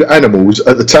wild animals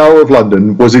at the Tower of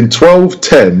London was in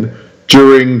 1210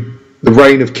 during the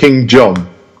reign of King John.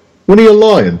 Wasn't he a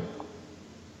lion?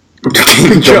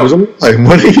 King John was a lion,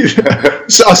 wasn't he?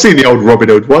 So I've seen the old Robin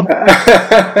Hood one.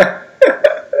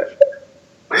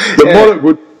 The monarch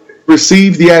would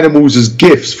receive the animals as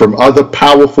gifts from other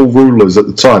powerful rulers at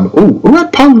the time. Oh, who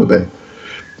had polar bear?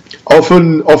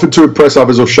 Often to impress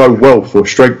others or show wealth or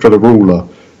strength for the ruler.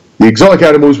 The exotic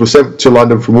animals were sent to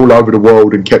London from all over the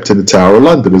world and kept in the Tower of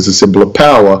London as a symbol of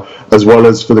power, as well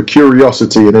as for the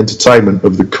curiosity and entertainment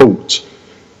of the court.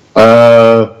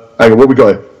 Hang on, what we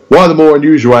got here? One of the more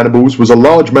unusual animals was a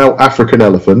large male African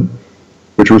elephant,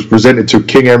 which was presented to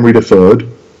King Henry III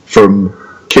from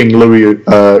King Louis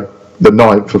the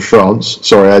Ninth of France.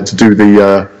 Sorry, I had to do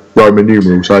the Roman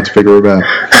numerals, so I had to figure them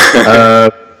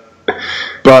out.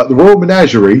 But the Royal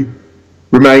Menagerie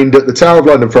remained at the Tower of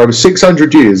London for over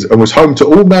 600 years and was home to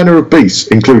all manner of beasts,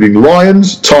 including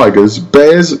lions, tigers,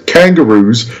 bears,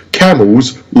 kangaroos,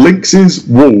 camels, lynxes,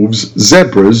 wolves,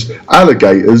 zebras,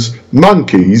 alligators,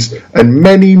 monkeys, and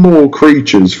many more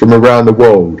creatures from around the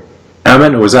world. How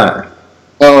many was that?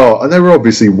 Oh, and they were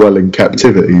obviously well in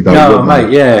captivity, though. No,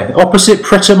 mate, yeah. Opposite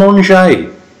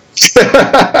Pret-a-Manger.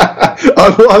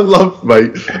 What I love,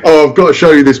 mate. Oh, I've got to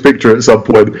show you this picture at some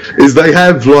point. Is they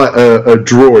have like a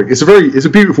drawing. It's a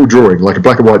beautiful drawing, like a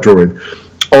black and white drawing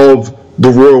of the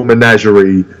Royal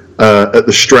Menagerie at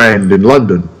the Strand in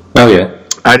London. Oh yeah.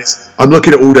 And I'm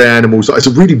looking at all the animals. It's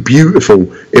a really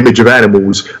beautiful image of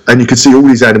animals, and you can see all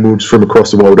these animals from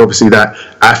across the world. Obviously, that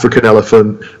African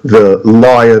elephant, the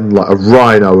lion, like a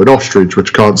rhino, an ostrich,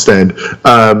 which I can't stand,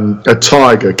 a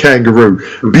tiger, kangaroo.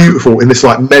 Beautiful in this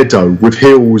like meadow with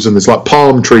hills, and there's like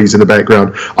palm trees in the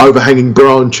background, overhanging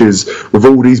branches with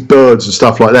all these birds and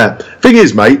stuff like that. Thing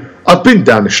is, mate, I've been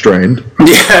down the Strand.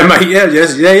 Yeah, mate. Yeah,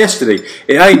 yesterday.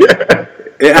 It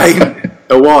ain't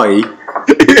Hawaii.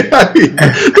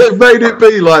 They've made it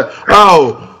be like,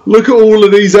 oh, look at all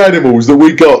of these animals that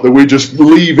we just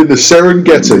leave in the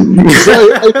Serengeti.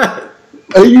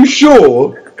 Are you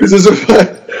sure? Because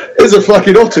there's a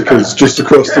fucking otters just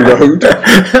across the road.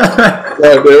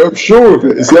 Right there, I'm sure of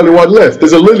it. It's the only one left.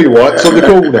 There's a lily white's on the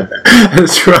corner.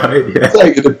 That's right. Yeah.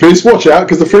 Taking the piss. Watch out,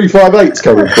 because the 358's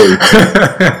coming through.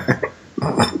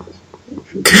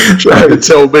 Trying to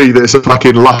tell me that it's a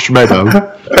fucking lush meadow.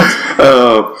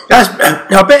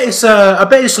 I bet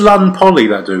it's Lund Poly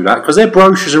that do that, because their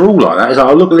brochures are all like that. It's like,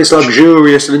 oh, look at this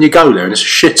luxurious, and then you go there and it's a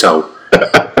shithole.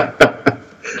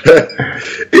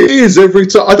 It is every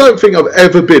time. I don't think I've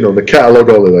ever been on a catalogue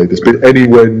holiday that's been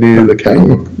anywhere near the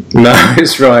catalogue. No,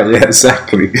 it's right. Yeah,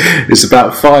 exactly. It's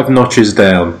about 5 notches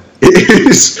down. It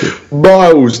is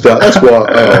miles down. That's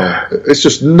why. It's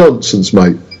just nonsense,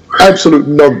 mate. Absolute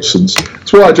nonsense.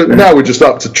 That's why now we're just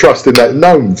up to trusting that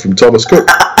gnome from Thomas Cook.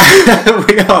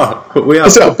 We are.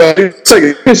 Is that bad?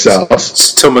 Taking a piss out of us.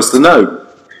 It's Thomas the Gnome.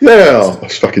 Yeah,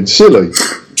 that's fucking silly.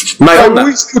 Mate, are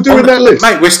we still doing that list?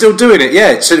 Mate, we're still doing it,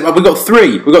 yeah. So we've got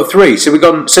three. So we've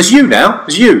gone. So it's you now.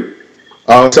 It's you.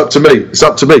 Oh, it's up to me.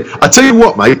 I tell you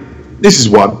what, mate. This is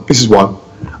one.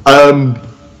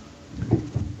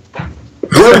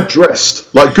 Well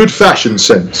dressed, like good fashion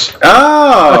sense.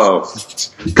 Oh.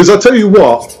 Because I tell you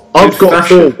what, I've got a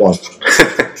poor one.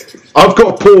 I've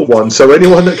got a poor one, so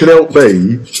anyone that can help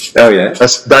me, oh yeah,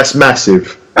 that's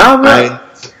massive. Oh right.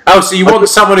 So you want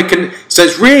someone who can? So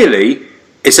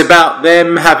it's about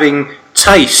them having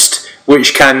taste,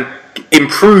 which can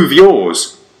improve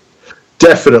yours.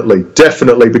 Definitely.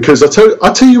 Because I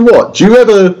tell you what,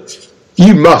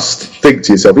 you must think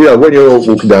to yourself, when you're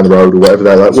walking down the road or whatever,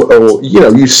 or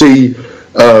you see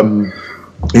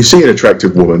an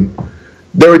attractive woman.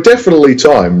 There are definitely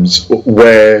times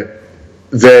where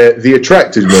the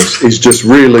attractiveness is just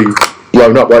really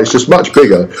blown up. Like it's just much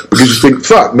bigger because you think,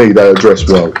 "Fuck me, they are dressed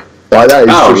well." Like that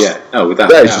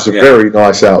is just a very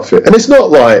nice outfit, and it's not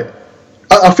like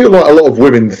I feel like a lot of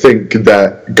women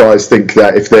guys think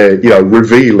that if they're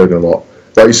revealing a lot.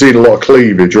 Like you see a lot of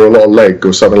cleavage or a lot of leg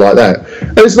or something like that,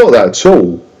 and it's not that at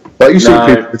all. Like you see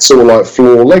people with sort of like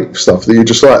floor length stuff that you're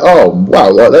just like, oh wow,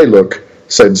 like they look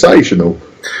sensational.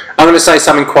 I'm going to say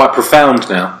something quite profound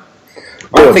now.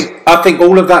 I think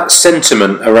all of that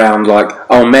sentiment around like,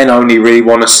 oh, men only really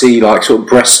want to see like sort of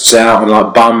breasts out and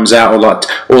like bums out, or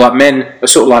like men are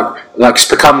sort of like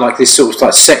become like this sort of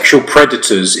like sexual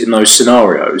predators in those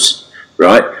scenarios,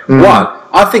 right?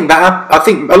 I think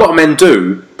a lot of men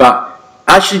do, but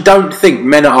I actually don't think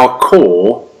men at our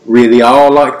core really are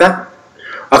like that.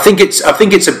 I think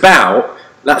it's about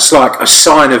that's like a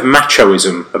sign of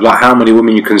machoism, of like how many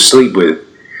women you can sleep with,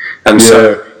 and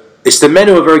so it's the men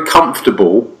who are very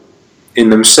comfortable in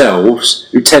themselves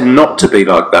who tend not to be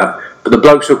like that, but the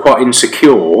blokes who are quite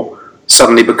insecure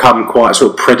suddenly become quite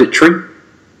sort of predatory.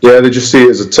 Yeah, they just see it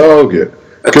as a target.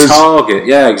 A target,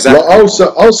 yeah, exactly. Like,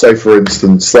 I'll say, for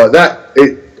instance, like that.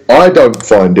 I don't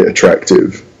find it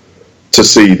attractive to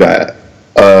see that.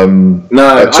 No,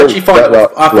 I actually find it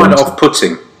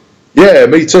off-putting. Yeah,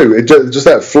 me too. Just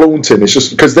that flaunting. It's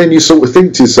just because then you sort of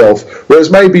think to yourself.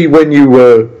 Whereas maybe when you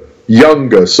were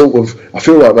younger, sort of, I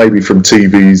feel like maybe from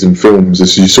TVs and films,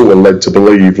 you're sort of led to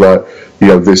believe, like, you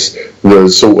know, the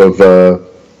sort of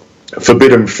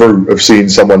forbidden fruit of seeing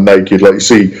someone naked. Like, you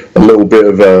see a little bit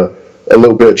of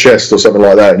chest or something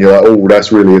like that, and you're like, oh,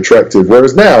 that's really attractive.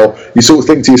 Whereas now, you sort of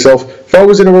think to yourself, if I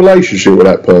was in a relationship with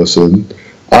that person,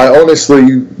 I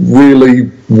honestly really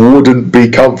wouldn't be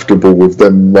comfortable with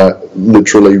them, like,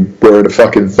 literally wearing a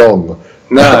fucking thong.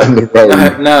 No,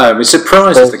 it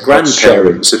surprises the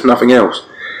grandparents, if nothing else.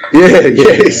 Yeah,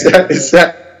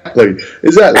 exactly.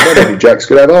 Maybe Jack's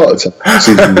going to have a heart attack.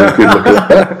 See if you walk in looking like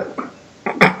that.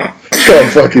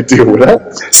 Can't fucking deal with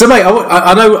that. So, mate,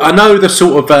 I know the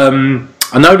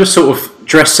sort of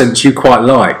dress sense you quite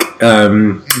like,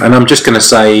 and I'm just going to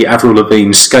say Avril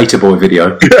Lavigne's Skater Boy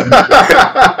video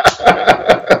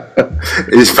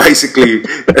is basically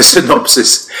a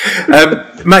synopsis.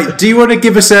 Mate, do you want to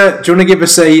give us a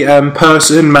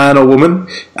person, man or woman,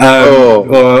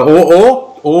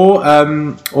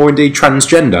 or indeed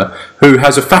transgender, who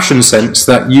has a fashion sense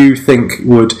that you think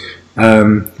would,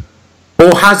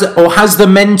 or has the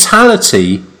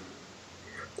mentality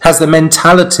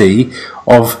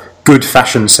of good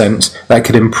fashion sense that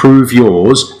could improve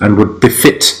yours and would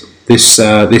befit this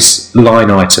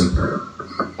line item?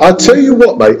 I'll tell you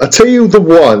what, mate. I'll tell you the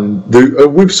one that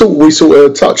we sort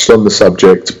of touched on the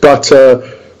subject, but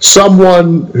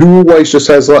someone who always just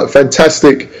has like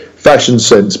fantastic fashion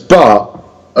sense, but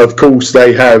of course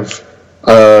they have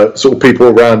sort of people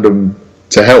around them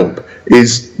to help.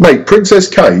 Is, mate, Princess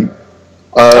Kate.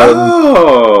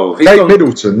 Kate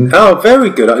Middleton. Oh,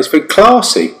 very good. It's very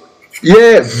classy.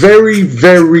 Yeah, very,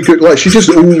 very good. Like, she just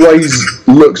always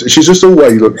looks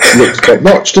top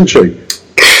notch, doesn't she?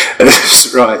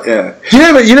 That's right, yeah.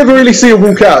 You never really see her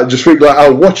walk out and just think like,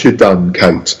 oh, what you done,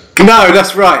 Kate? No,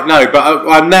 that's right, no, but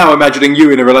I'm now imagining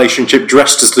you in a relationship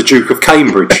dressed as the Duke of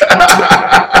Cambridge.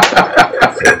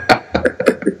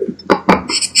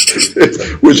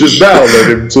 Which has now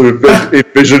led him to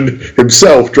envision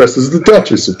himself dressed as the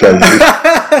Duchess of Cambridge.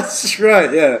 That's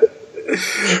right, yeah.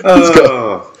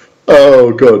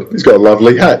 Oh God, he's got a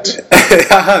lovely hat.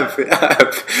 I have.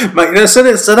 Mate, so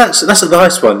that's a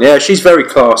nice one. Yeah, she's very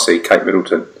classy, Kate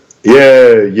Middleton.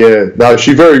 Yeah. No,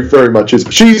 she very, very much is.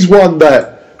 She's one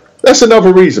that's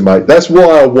another reason, mate. That's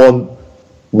why I want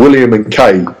William and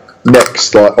Kate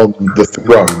next, like, on the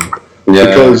throne. Yeah.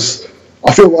 Because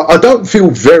I don't feel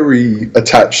very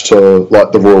attached to,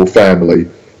 like, the royal family,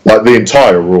 like the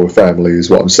entire royal family is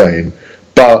what I'm saying.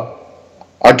 But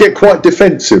I get quite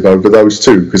defensive over those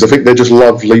two because I think they're just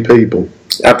lovely people.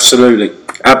 Absolutely.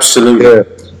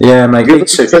 Yeah, mate. Me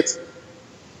too.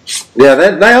 Yeah,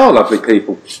 they are lovely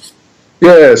people.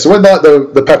 Yeah, so when like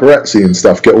the paparazzi and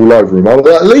stuff get all over them, I'm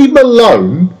like, leave them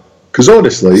alone, because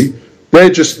honestly, they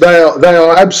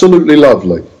are absolutely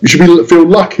lovely. You should feel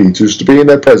lucky just to be in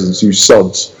their presence, you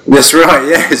sods. That's right.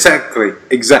 Yeah, exactly.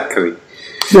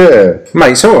 Yeah,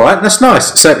 mate. It's all right. That's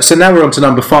nice. So now we're on to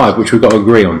number 5, which we've got to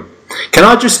agree on. Can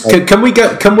I just? Can we?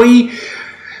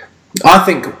 I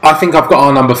think I've got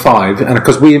our number 5, and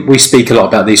because we speak a lot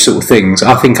about these sort of things,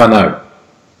 I think I know,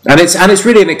 and it's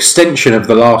really an extension of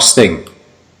the last thing.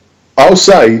 I'll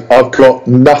say I've got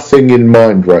nothing in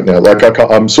mind right now. Like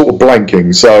I'm sort of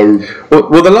blanking. So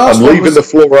well, the last. I'm leaving the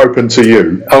floor open to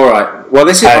you. All right. Well,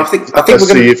 this is. I think we're going to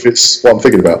see if it's what I'm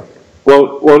thinking about.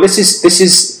 Well, this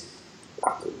is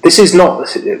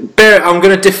not. I'm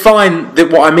going to define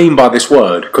what I mean by this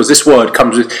word, because this word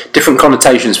comes with different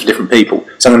connotations for different people.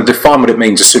 So I'm going to define what it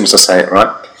means as soon as I say it,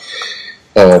 right?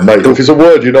 Oh, mate, if it's a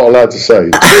word you're not allowed to say.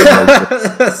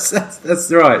 that's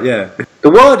right, yeah.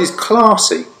 The word is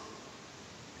classy.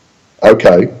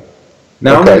 Okay.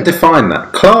 Now I'm going to define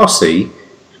that. Classy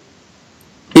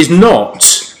is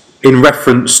not in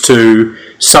reference to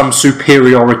some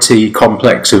superiority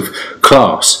complex of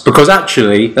class, because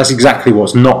actually that's exactly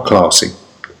what's not classy.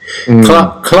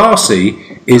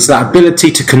 Classy is that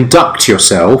ability to conduct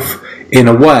yourself in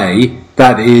a way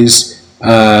that is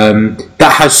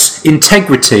that has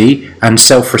integrity and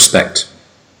self-respect.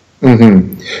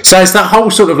 Mm-hmm. So it's that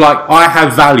whole sort of like, I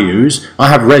have values, I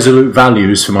have resolute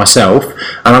values for myself,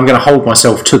 and I'm going to hold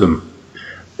myself to them.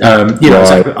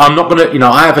 Exactly. I'm not going to,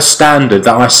 I have a standard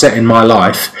that I set in my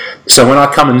life. So when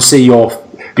I come and see your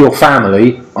your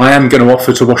family, I am going to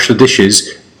offer to wash the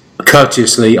dishes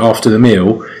courteously after the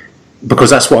meal, because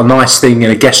that's what a nice thing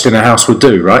in a guest in a house would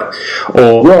do, right?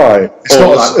 Or right. It's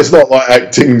or not like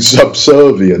acting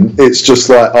subservient. It's just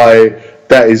like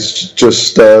that is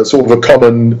just sort of a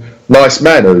common nice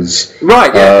manners.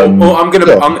 Right, yeah. Or I'm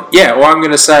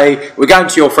going to say, we're going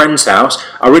to your friend's house.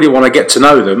 I really want to get to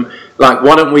know them. Like,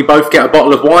 why don't we both get a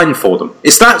bottle of wine for them?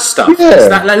 It's that stuff. Yeah. It's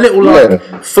that little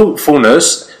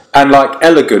thoughtfulness and like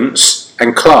elegance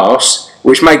and class,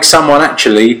 which makes someone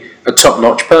actually a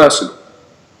top-notch person.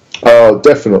 Oh,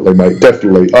 definitely, mate.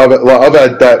 Definitely. I've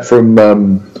had that from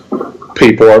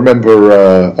people. I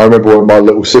remember when my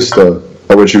little sister,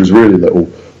 when she was really little,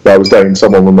 I was dating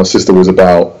someone when my sister was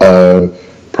about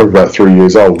probably about 3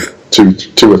 years old, two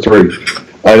or three,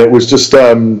 and it was just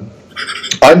I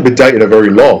hadn't been dating her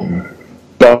very long,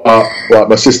 but like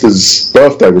my sister's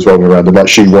birthday was rolling around, and like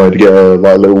she wanted to get her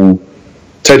like a little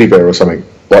teddy bear or something.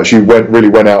 Like she really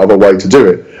went out of her way to do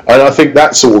it. And I think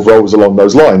that sort of rolls along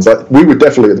those lines. Like we were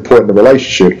definitely at the point in the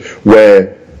relationship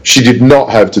where she did not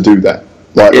have to do that.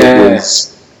 Like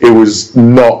it was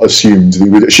not assumed.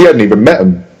 She hadn't even met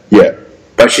him yet.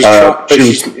 But she's put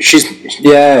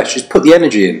the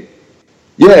energy in.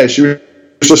 Yeah, she was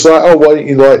just like, oh, why don't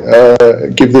you like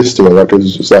give this to her? Like,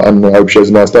 it's just like, I hope she has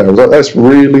a nice day. I was like, that's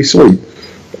really sweet.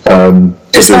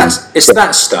 It's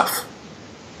that stuff.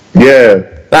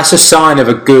 Yeah. That's a sign of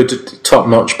a good,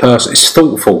 top-notch person. It's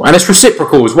thoughtful, and it's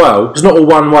reciprocal as well. It's not all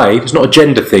one way. It's not a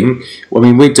gender thing. I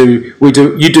mean, we do. You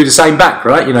do the same back,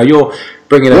 right? You know, you're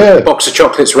bringing a box of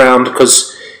chocolates round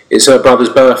because it's her brother's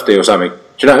birthday or something. Do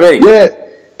you know what I mean? Yeah,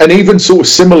 and even sort of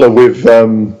similar with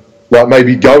like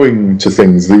maybe going to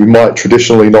things that you might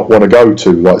traditionally not want to go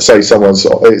to. Like, say someone's.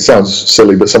 It sounds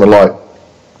silly, but someone like,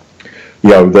 you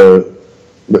know,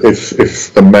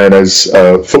 if a man has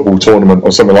a football tournament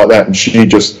or something like that, and she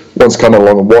just wants to come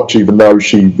along and watch, even though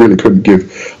she really couldn't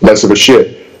give less of a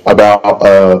shit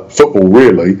about football,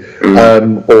 really,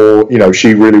 or you know,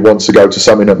 she really wants to go to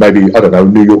something that maybe, I don't know,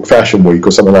 New York Fashion Week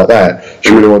or something like that.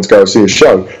 She really wants to go see a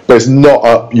show, but it's not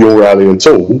up your alley at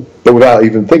all. But without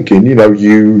even thinking, you know,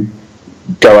 you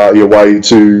go out of your way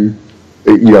to,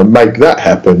 you know, make that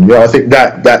happen. Yeah, I think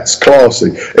that's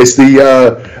classy. It's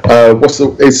God,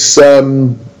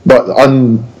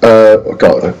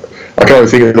 I can't even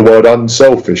think of the word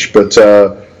unselfish, but you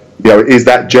know, it is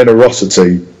that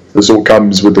generosity that sort of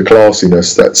comes with the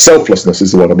classiness. That selflessness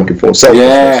is the word I'm looking for.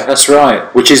 Yeah, that's right.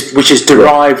 Which is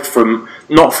derived from,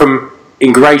 not from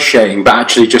ingratiating, but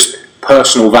actually just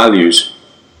personal values.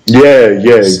 Yeah,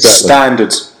 exactly.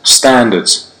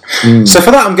 Standards. So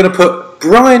for that, I'm going to put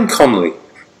Brian Connolly.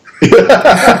 No,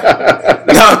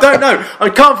 I don't know. I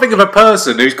can't think of a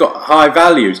person who's got high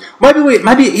values.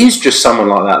 Maybe it is just someone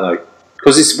like that though,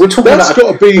 because we're talking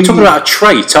about a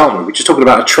trait, aren't we? We're just talking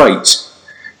about a trait.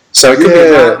 So it could be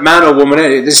a man or woman.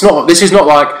 This is not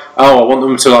like, oh, I want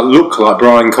them to like look like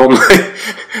Brian Connolly.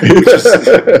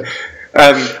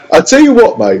 I tell you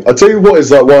what, mate. I tell you what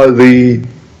is like one of the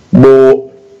more.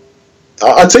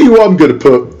 I tell you what I'm going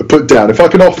to put down. If I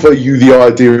can offer you the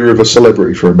idea of a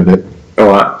celebrity for a minute. All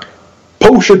right.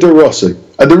 Portia de Rossi.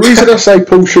 And the reason I say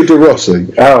Portia de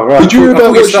Rossi... Oh, right. Did you hear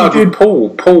about what she did?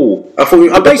 Paul. I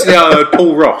heard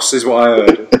Paul Ross is what I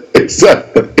heard.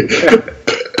 Exactly.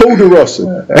 Paul de Rossi.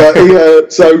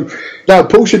 So, now,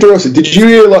 Portia de Rossi, did you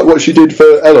hear like what she did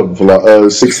for Ellen for like her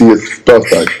 60th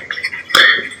birthday?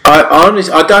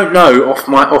 I don't know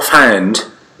offhand.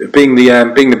 Being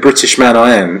the British man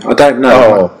I am, I don't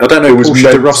know. I don't know who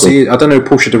Portia de Rossi is. I don't know who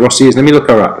Portia de Rossi is. Let me look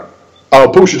her up.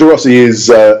 Oh, Portia de Rossi is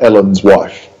Ellen's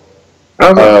wife.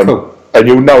 Oh, cool. And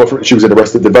you'll know her. She was in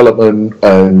Arrested Development,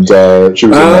 and she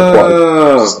was in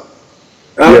that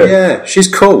quite. Yeah, she's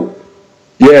cool.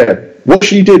 Yeah, what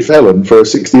she did for Ellen for her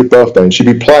 60th birthday, and she'd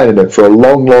been planning it for a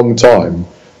long, long time.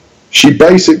 She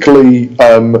basically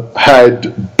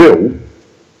had built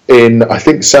in, I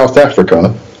think, South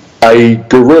Africa, a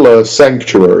gorilla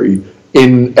sanctuary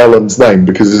in Ellen's name,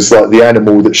 because it's like the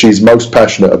animal that she's most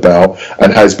passionate about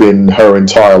and has been her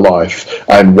entire life.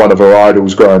 And one of her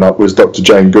idols growing up was Dr.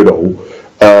 Jane Goodall.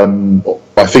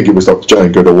 I think it was Dr.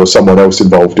 Jane Goodall or someone else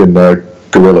involved in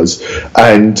gorillas.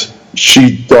 And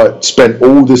she spent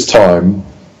all this time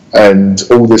and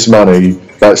all this money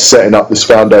setting up this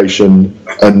foundation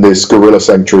and this gorilla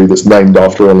sanctuary that's named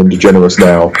after Ellen DeGeneres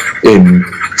now in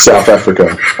South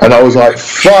Africa. And I was like,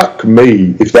 fuck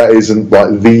me if that isn't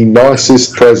like the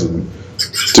nicest present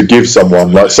to give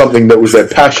someone, like something that was their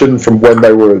passion from when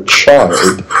they were a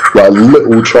child, like a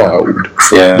little child,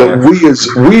 that we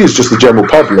as just the general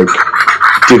public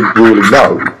didn't really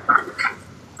know.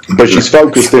 But she's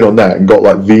focused in on that and got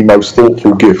like the most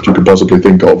thoughtful gift you could possibly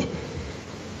think of.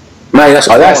 Mate, that's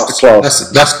class. That's the class.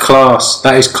 That's class.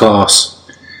 That is class.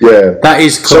 Yeah. That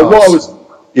is class. So what I was...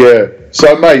 Yeah.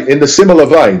 So, mate, in the similar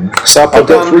vein, so I've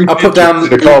got 3 pictures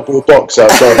in a cardboard box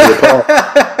outside the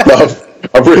apartment.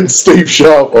 I've written Steve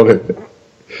Sharp on it.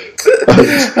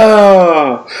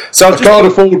 So I can't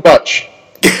afford much.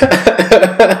 So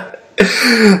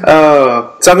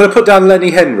I'm going to put down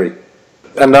Lenny Henry.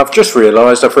 And I've just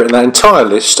realised I've written that entire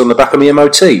list on the back of my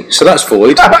MOT. So that's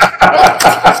void.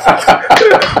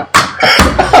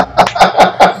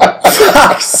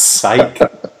 Fuck's sake.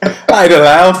 That ain't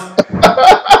allowed.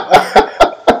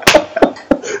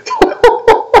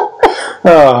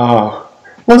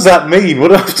 What does that mean? What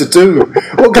do I have to do?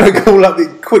 What can I call up the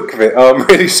quick bit? Oh, I'm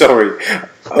really sorry.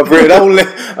 I've written a whole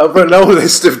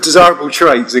list of desirable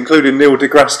traits, including Neil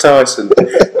deGrasse Tyson.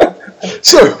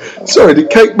 Sorry, did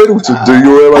Kate Middleton do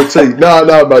your MOT?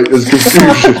 No, mate, there's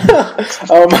confusion.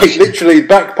 Oh, mate, literally,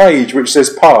 back page which says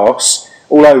pass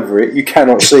all over it, you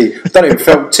cannot see. I don't even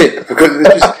felt tip because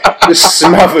it's just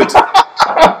smothered.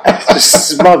 It's just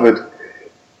smothered.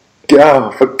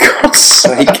 Oh, for God's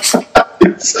sake.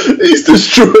 He's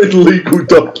destroyed legal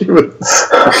documents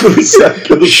for the sake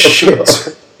of the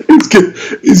shit.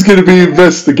 He's going to be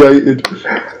investigated.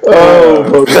 Oh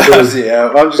my God!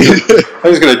 Yeah, I'm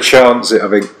just going to chance it. I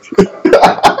think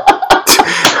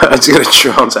I'm just going to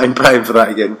chance it. I'm paying for that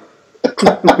again.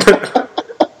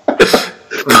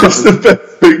 It's the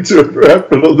best thing to ever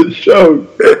happen on the show.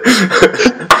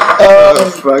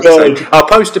 I'll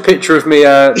post a picture of me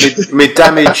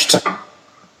damaged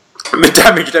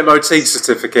MOT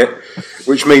certificate,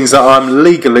 which means that I'm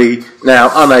legally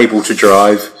now unable to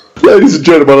drive. Ladies and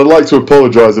gentlemen, I'd like to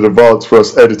apologise in advance for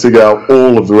us editing out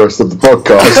all of the rest of the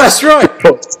podcast. That's right.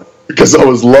 Because I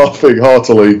was laughing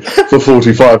heartily for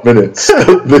 45 minutes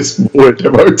at this word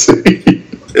MOT.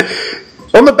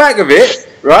 On the back of it,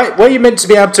 right, where you're meant to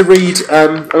be able to read,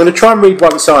 I'm going to try and read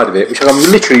one side of it, which I can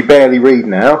literally barely read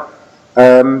now.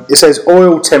 It says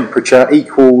oil temperature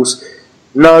equals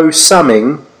no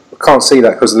summing. I can't see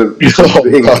that because of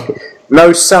the ink.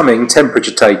 No summing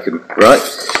temperature taken, right?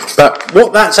 But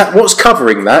what's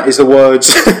covering that is the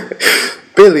words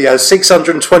Billy has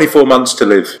 624 months to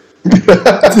live. It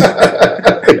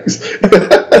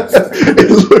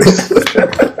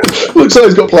looks like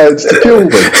he's got plans to kill me.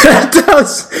 It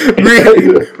does.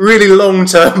 Really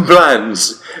long-term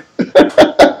plans.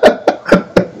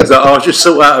 So I'll just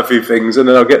sort out a few things and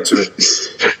then I'll get to it.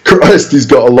 Christ, he's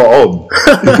got a lot on.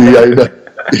 If he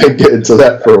ain't getting to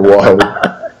that for a while.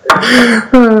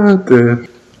 Oh, dear.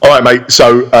 All right, mate.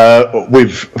 So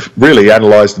we've really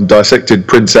analysed and dissected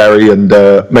Prince Harry and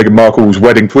Meghan Markle's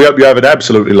wedding. We hope you have an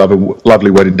absolutely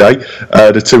lovely wedding day,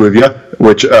 the two of you,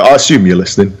 which I assume you're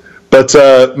listening. But,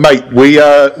 mate, we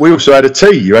also had a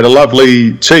tea. You had a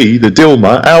lovely tea, the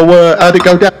Dilmah. How'd it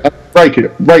go down?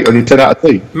 Rate on your 10 out of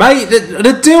 10. Mate,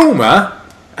 the Dilmah,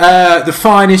 the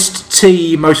finest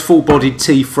tea, most full-bodied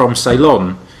tea from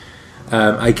Ceylon,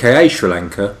 a.k.a. Sri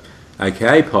Lanka,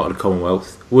 a.k.a. part of the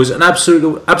Commonwealth, was an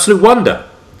absolute wonder.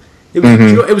 It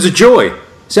was a joy.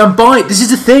 See, I'm buying. This is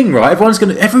the thing, right?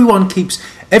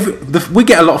 We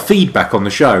get a lot of feedback on the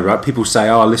show, right? People say,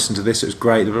 "Oh, I listened to this; it was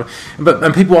great,"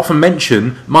 and people often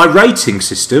mention my rating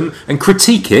system and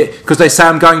critique it because they say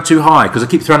I'm going too high because I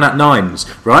keep throwing out 9s,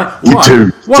 right?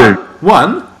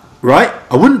 One, right?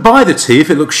 I wouldn't buy the tea if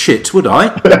it looked shit, would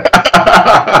I?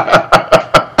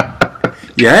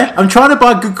 Yeah, I'm trying to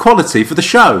buy good quality for the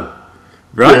show.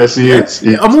 Right? Yes, he is.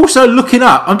 I'm also looking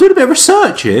up. I'm doing a bit of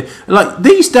research here. Like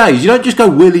these days, you don't just go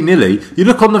willy nilly. You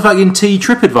look on the fucking tea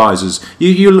TripAdvisors.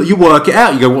 You work it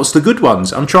out. You go, what's the good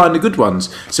ones? I'm trying the good ones.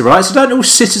 So don't all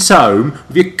sit at home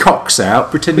with your cocks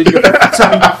out, pretending you're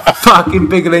something fucking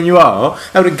bigger than you are.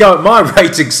 Having to go at my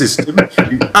rating system.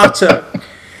 You utter.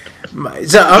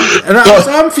 So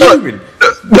I'm fuming.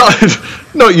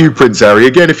 Not you, Prince Harry.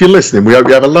 Again, if you're listening, we hope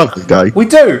you have a lovely day. We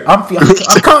do. I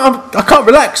can't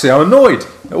relax here. I'm annoyed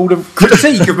at all the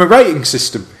critique of my rating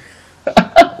system.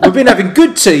 We've been having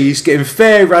good teas, getting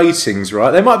fair ratings,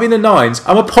 right? They might be in the 9s.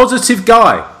 I'm a positive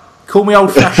guy. Call me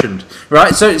old-fashioned,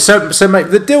 right? So, mate,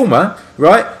 the Dilmah,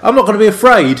 right? I'm not going to be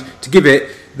afraid to give it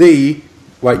the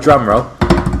drum roll.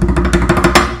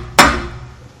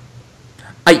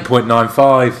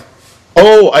 8.95.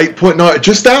 Oh, 8.9.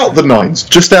 Just out the 9s.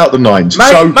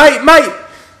 Mate.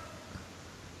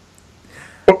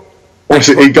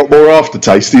 Obviously, he got more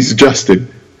aftertaste. He's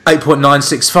adjusted.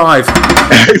 8.965.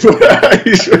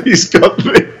 He's got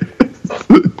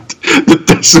the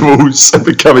decimals are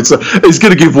becoming so. He's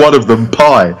going to give one of them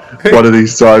pi one of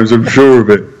these times. I'm sure of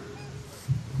it.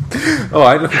 All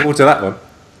right, looking forward to that one.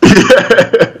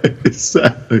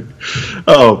 Exactly.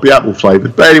 Oh, be apple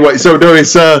flavoured. But anyway, so no,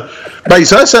 it's mate.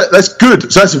 So that's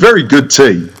good. So that's a very good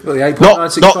tea. Well,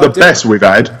 the Not the best we've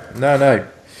had. No, mate.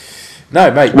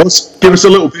 Give us a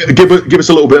little bit. Give us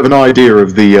a little bit of an idea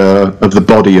of the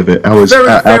body of it.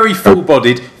 Very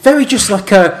full-bodied. Very just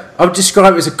like I would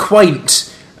describe it as a quaint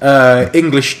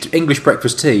English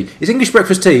breakfast tea. It's English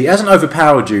breakfast tea. It hasn't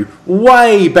overpowered you.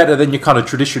 Way better than your kind of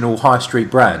traditional high street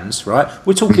brands, right?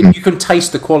 We're talking. You can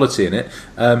taste the quality in it.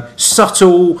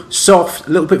 Subtle, soft, a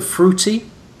little bit fruity,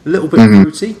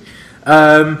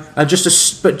 and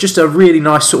just a really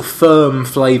nice sort of firm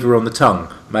flavour on the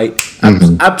tongue, mate.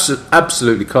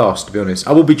 Absolutely class, to be honest.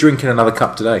 I will be drinking another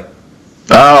cup today.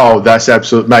 Oh, that's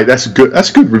absolute, mate. That's a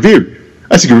good review.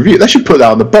 That's a good review. They should put that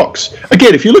on the box.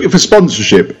 Again, if you're looking for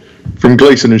sponsorship from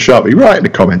Gleeson and Sharpie, write in the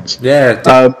comments. Yeah,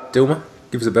 Dilma,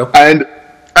 give us a bell. And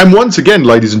once again,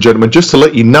 ladies and gentlemen, just to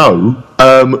let you know,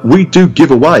 we do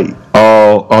give away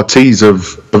our teas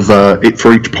of it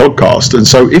for each podcast. And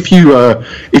so if you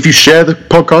share the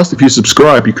podcast, if you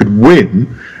subscribe, you could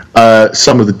win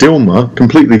some of the Dilma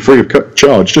completely free of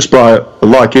charge just by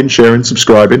liking, sharing,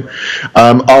 subscribing.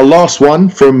 Our last one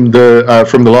from the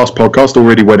last podcast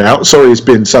already went out. Sorry, it's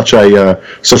been such a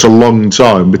long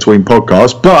time between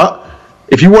podcasts. But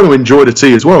if you want to enjoy the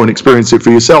tea as well and experience it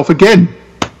for yourself, again,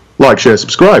 like, share,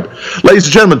 subscribe. Ladies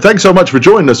and gentlemen, thanks so much for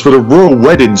joining us for the Royal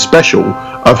Wedding special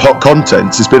of Hot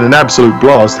Contents. It's been an absolute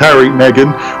blast. Harry,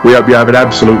 Meghan, we hope you have an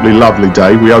absolutely lovely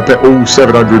day. We hope that all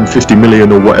 750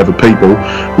 million or whatever people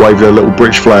wave their little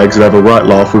British flags and have a right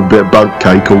laugh with a bit of bunk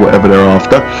cake or whatever they're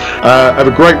after. Have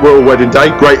a great Royal Wedding day,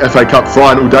 great FA Cup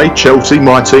final day. Chelsea,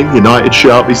 my team, United,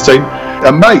 Sharpie's team.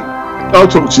 And mate, I'll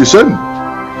talk to you soon.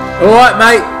 All right,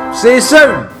 mate. See you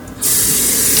soon.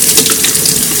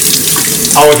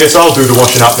 Oh, I guess I'll do the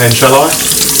washing up then, shall I?